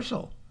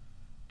Universal.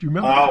 Do you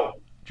remember? Oh.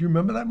 Do you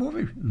remember that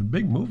movie? It was a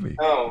big movie.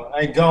 No,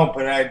 I don't,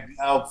 but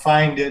I'll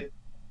find it.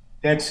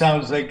 That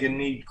sounds like a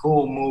neat,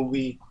 cool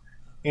movie,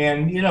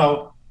 and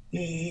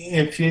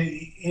if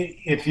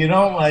you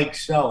don't like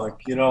Selleck,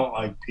 you don't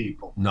like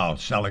people. No,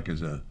 Selleck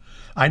is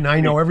I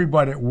know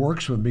everybody that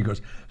works with him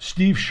because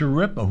Steve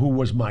Sharippa, who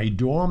was my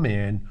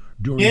doorman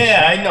during.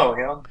 Yeah, I know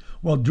him.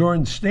 Well,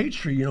 during State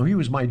Street, he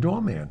was my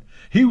doorman.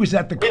 He was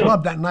at the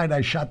club that night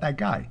I shot that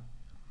guy,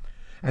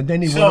 and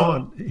then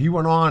he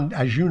went on,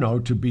 as you know,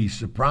 to be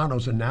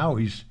Sopranos, and now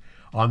he's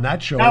on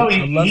that show. Now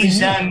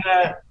he's on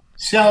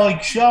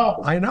Selleck's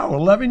show. I know,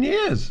 11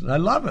 years. I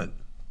love it.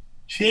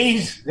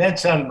 Jeez,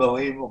 that's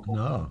unbelievable.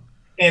 No.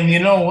 And you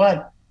know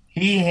what?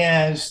 He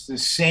has the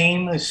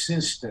same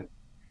assistant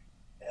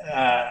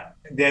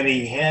that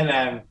he had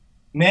on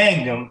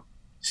Magnum,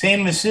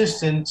 same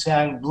assistants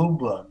on Blue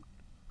Blood.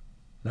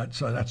 That's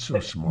so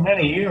smart.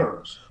 Many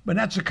years. But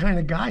that's the kind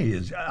of guy he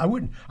is. I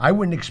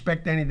wouldn't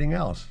expect anything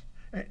else.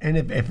 And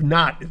if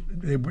not,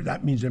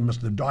 that means they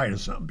must have died or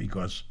something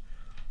because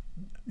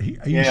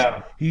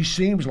he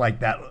seems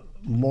like that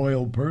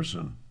loyal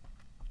person.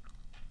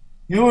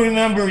 You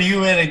remember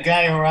you had a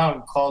guy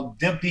around called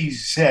Dippy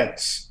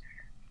Zitz.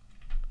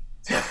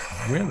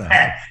 Where the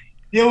heck?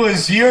 It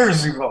was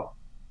years ago.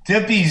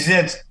 Dippy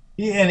Zitz,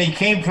 and he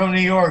came from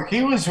New York.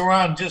 He was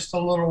around just a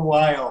little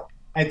while.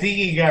 I think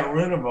he got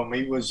rid of him.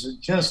 He was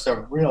just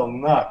a real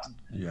nut.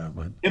 Yeah,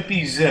 but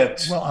Dippy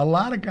Zitz. Well, a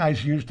lot of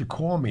guys used to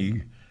call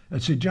me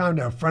and say, John,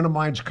 a friend of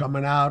mine's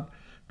coming out.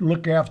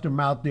 Look after him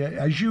out there.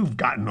 As you've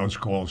gotten those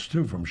calls,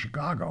 too, from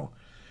Chicago.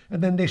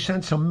 And then they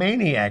send some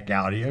maniac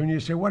out here, and you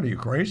say, what, are you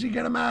crazy?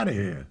 Get him out of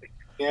here.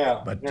 Yeah,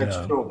 but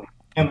that's true.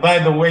 And by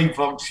the way,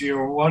 folks,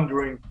 you're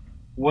wondering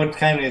what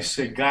kind of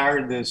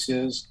cigar this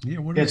is. Yeah,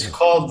 it's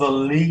called the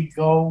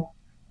Ligo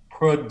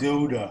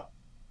Produta.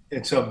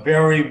 It's a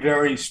very,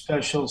 very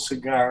special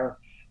cigar.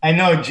 I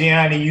know,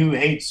 Gianni, you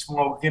hate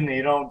smoking.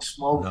 You don't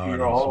smoke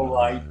your whole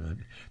life.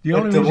 The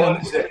only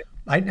ones that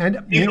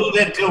people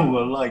that do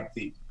will like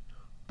these.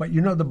 But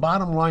the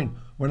bottom line,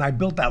 when I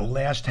built that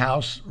last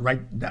house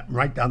right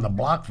down the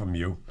block from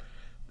you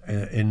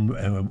in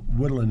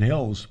Woodland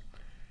Hills,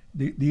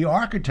 the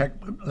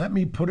architect let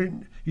me put it.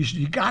 He said,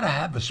 "You got to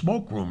have a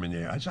smoke room in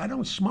there." I said, "I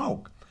don't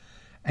smoke,"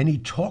 and he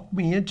talked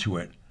me into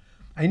it.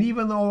 And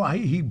even though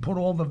he put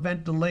all the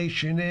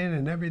ventilation in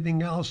and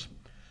everything else,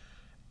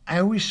 I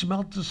always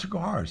smelled the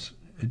cigars.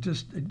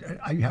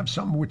 I have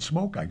something with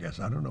smoke, I guess.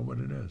 I don't know what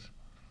it is.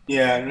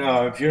 Yeah,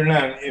 no, if you're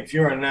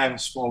a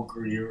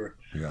non-smoker, you're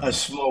Yeah. a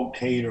smoke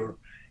hater.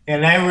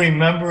 And I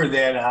remember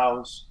that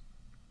house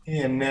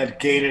in that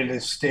gated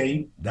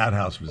estate. That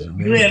house was You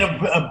amazing.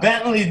 had a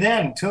Bentley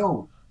then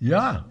too.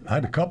 Yeah, I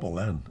had a couple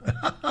then.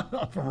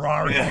 A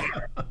Ferrari. Yeah.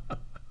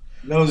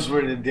 Those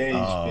were the days,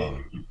 Oh.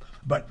 baby.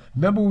 But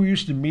remember we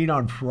used to meet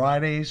on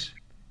Fridays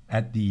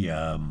at the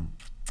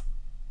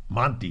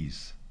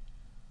Monty's.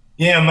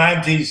 Yeah,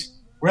 Monty's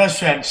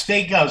restaurant,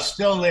 steakhouse,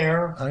 still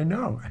there. I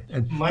know.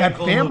 And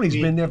Michael that family's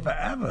Levine. been there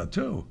forever,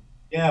 too.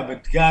 Yeah,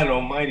 but God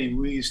Almighty,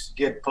 we used to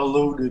get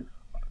polluted.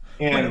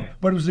 And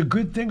But it was a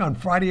good thing on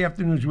Friday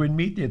afternoons. We'd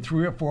meet there at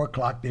 3 or 4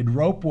 o'clock. They'd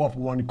rope off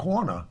one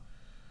corner.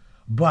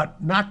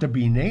 But not to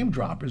be name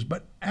droppers,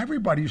 but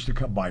everybody used to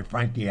come by.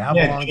 Frankie yeah,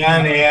 Avalon.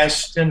 John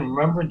Aston.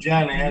 Remember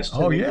John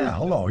Aston? Oh, He yeah. was-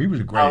 Hello. He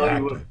was a great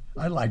Hollywood. actor.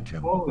 I liked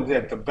him. What was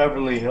that? The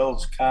Beverly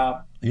Hills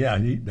Cop. Yeah,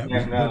 that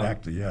was a And, good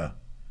actor, yeah.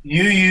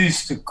 You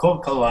used to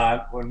cook a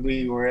lot when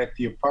we were at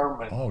the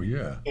apartment. Oh,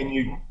 yeah. And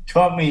you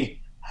taught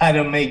me how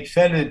to make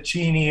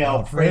fettuccine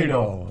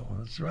Alfredo.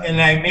 That's right.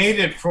 And I made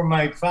it for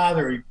my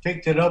father. He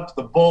picked it up.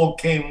 The bowl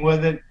came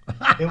with it.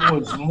 It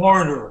was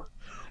mortar.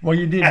 Well,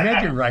 you didn't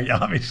make it right,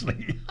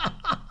 obviously.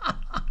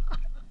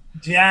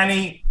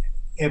 Johnny,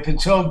 if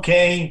it's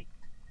okay,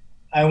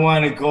 I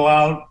want to go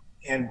out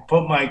and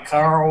put my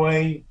car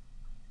away.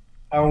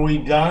 Are we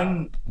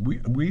done?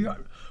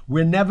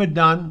 We're never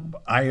done.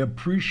 I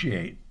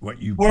appreciate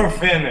what you. We're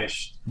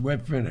finished. We're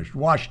finished.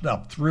 Washed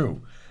up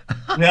through.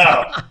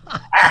 No.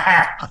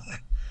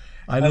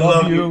 I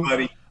love you,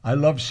 buddy. I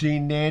love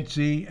seeing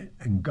Nancy,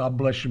 and God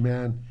bless you,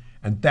 man.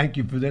 And thank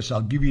you for this.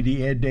 I'll give you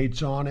the air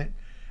dates on it,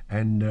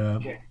 and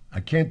I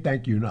can't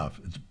thank you enough.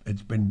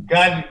 It's been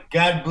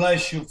God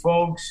bless you,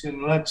 folks,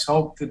 and let's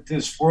hope that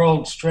this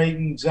world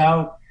straightens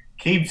out.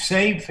 Keep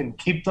safe and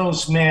keep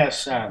those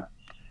masks on.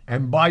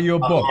 And buy your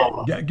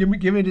book. Give me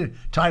the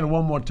title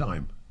one more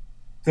time.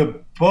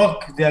 The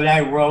book that I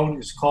wrote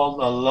is called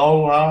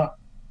Aloha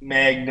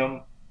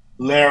Magnum,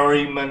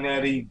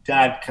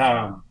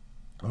 LarryMinetti.com.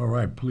 All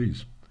right,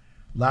 please.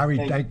 Larry,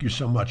 thank you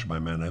so much, my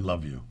man. I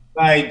love you.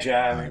 Bye,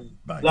 John. All right,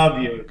 bye.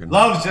 Love you. Good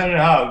night. Loves and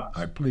hugs.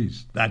 All right,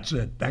 please. That's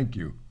it. Thank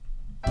you.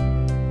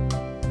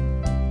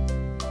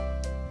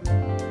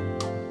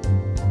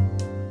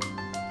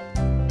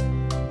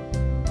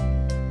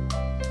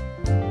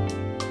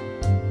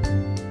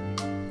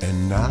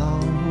 And now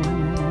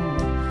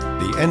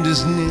the end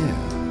is near.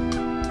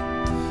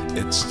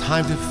 It's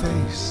time to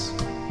face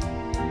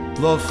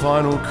the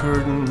final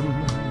curtain.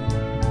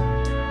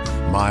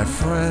 My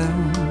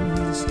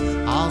friends,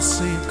 I'll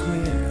see it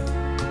clear.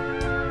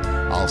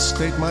 I'll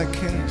state my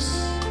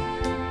case,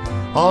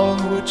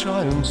 on which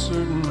I am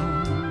certain.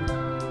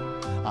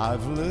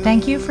 I've lived.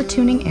 Thank you for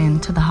tuning in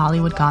to the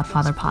Hollywood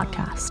Godfather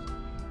podcast.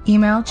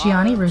 Email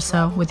Gianni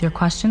Russo with your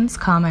questions,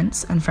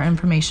 comments, and for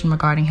information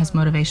regarding his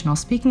motivational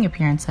speaking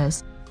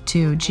appearances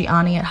to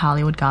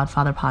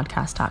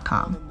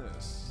gianni@hollywoodgodfatherpodcast.com.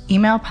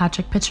 Email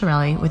Patrick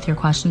Picciarelli with your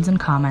questions and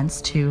comments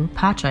to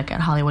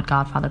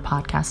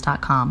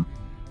patrick@hollywoodgodfatherpodcast.com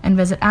and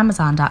visit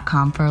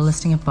amazon.com for a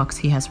listing of books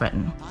he has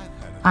written.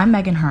 I'm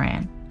Megan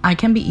Horan. I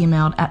can be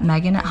emailed at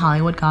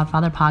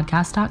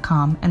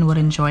megan@hollywoodgodfatherpodcast.com and would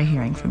enjoy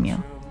hearing from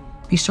you.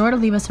 Be sure to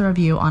leave us a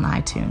review on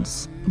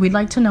iTunes. We'd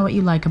like to know what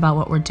you like about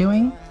what we're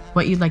doing,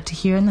 what you'd like to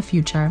hear in the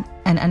future,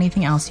 and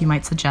anything else you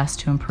might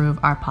suggest to improve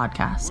our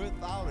podcast.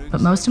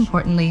 But most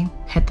importantly,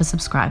 hit the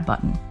subscribe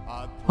button.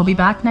 We'll be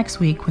back next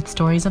week with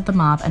stories of the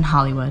mob and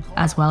Hollywood,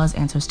 as well as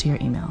answers to your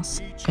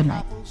emails. Good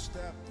night.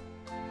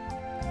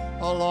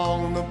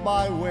 Along the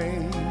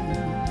byway,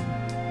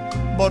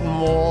 but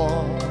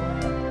more,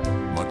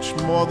 much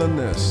more than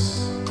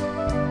this,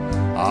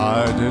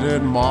 I did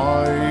it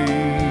my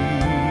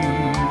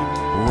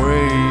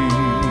way.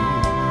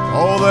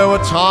 Oh, there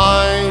were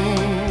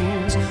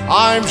times,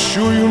 I'm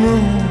sure you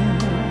knew,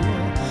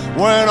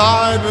 when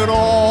I bit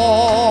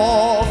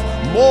off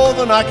more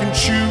than I can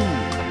chew.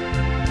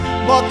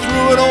 But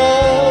through it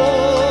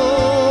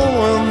all,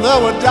 when there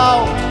were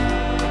doubt,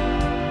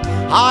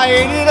 I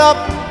ate it up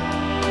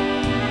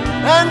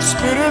and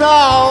spit it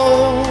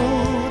out,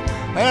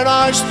 and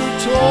I stood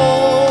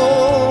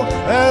tall,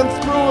 and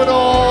through it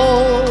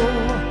all,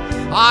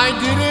 I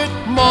did it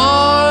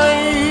my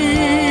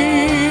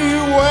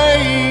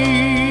way.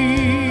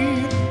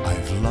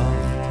 I've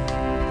loved,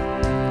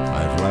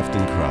 I've laughed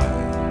and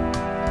cried,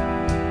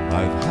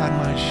 I've had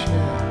my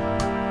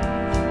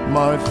share,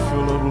 my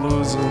fill of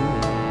losing,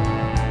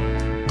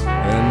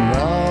 and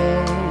now,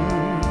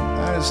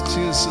 as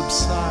tears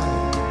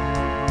subside,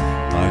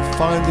 I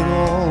find it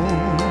all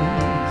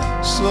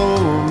so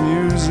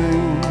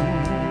amusing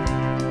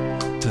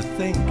to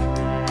think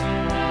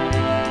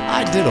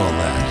I did all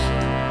that.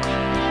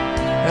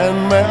 And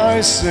may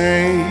I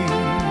say,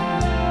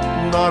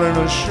 not in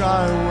a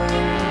shy way,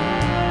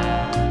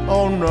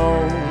 Oh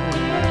no,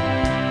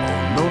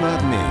 not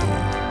me.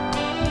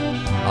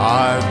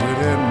 I did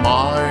it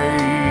my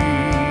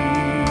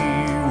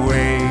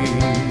way.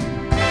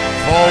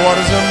 For what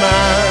is a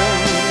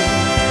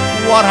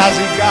man? What has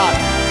he got?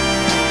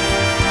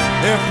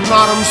 If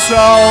not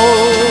himself,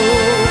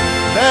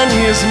 then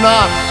he is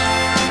not.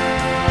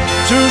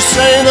 To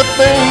say the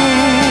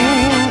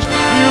things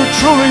you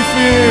truly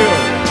feel,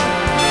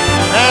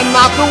 and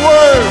not the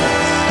words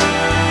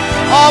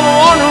of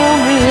one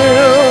who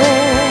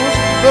kneels.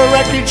 The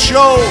record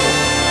shows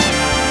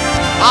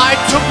I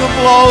took the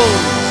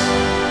blows,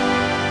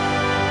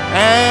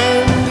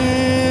 and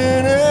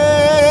did it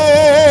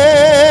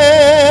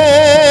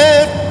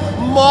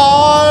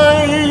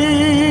my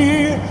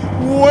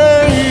way.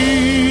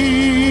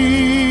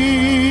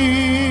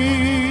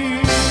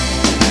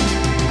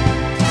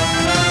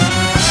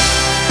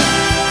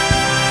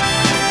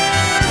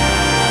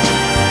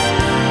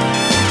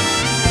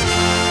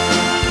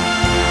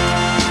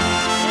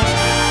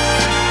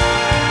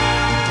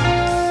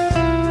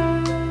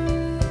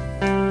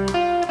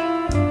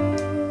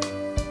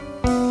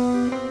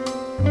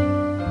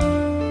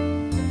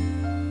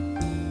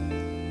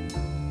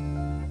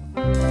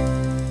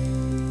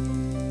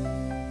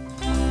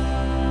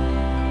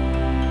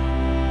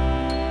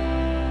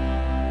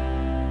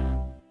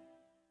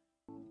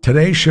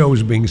 Today's show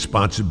is being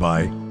sponsored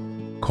by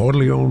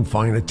Corleone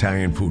Fine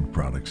Italian Food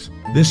Products.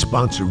 This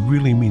sponsor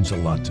really means a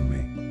lot to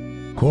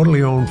me.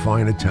 Corleone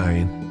Fine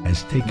Italian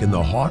has taken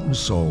the heart and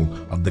soul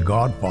of the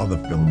Godfather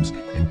films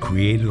and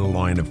created a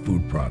line of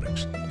food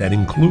products that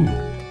include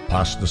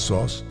pasta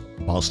sauce,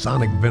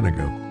 balsamic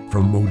vinegar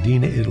from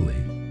Modena, Italy,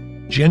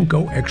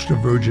 Genco extra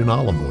virgin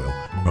olive oil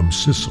from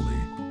Sicily.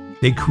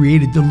 They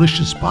created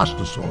delicious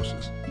pasta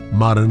sauces,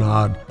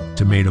 marinade,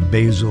 tomato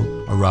basil,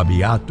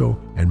 arrabbiato,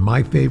 and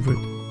my favorite,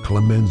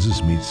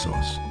 Clemenza's meat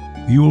sauce.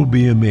 You will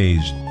be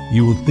amazed.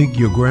 You will think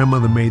your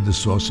grandmother made the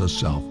sauce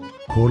herself.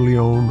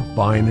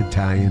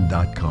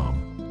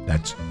 CorleoneFineItalian.com.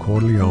 That's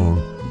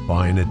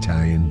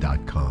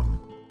CorleoneFineItalian.com.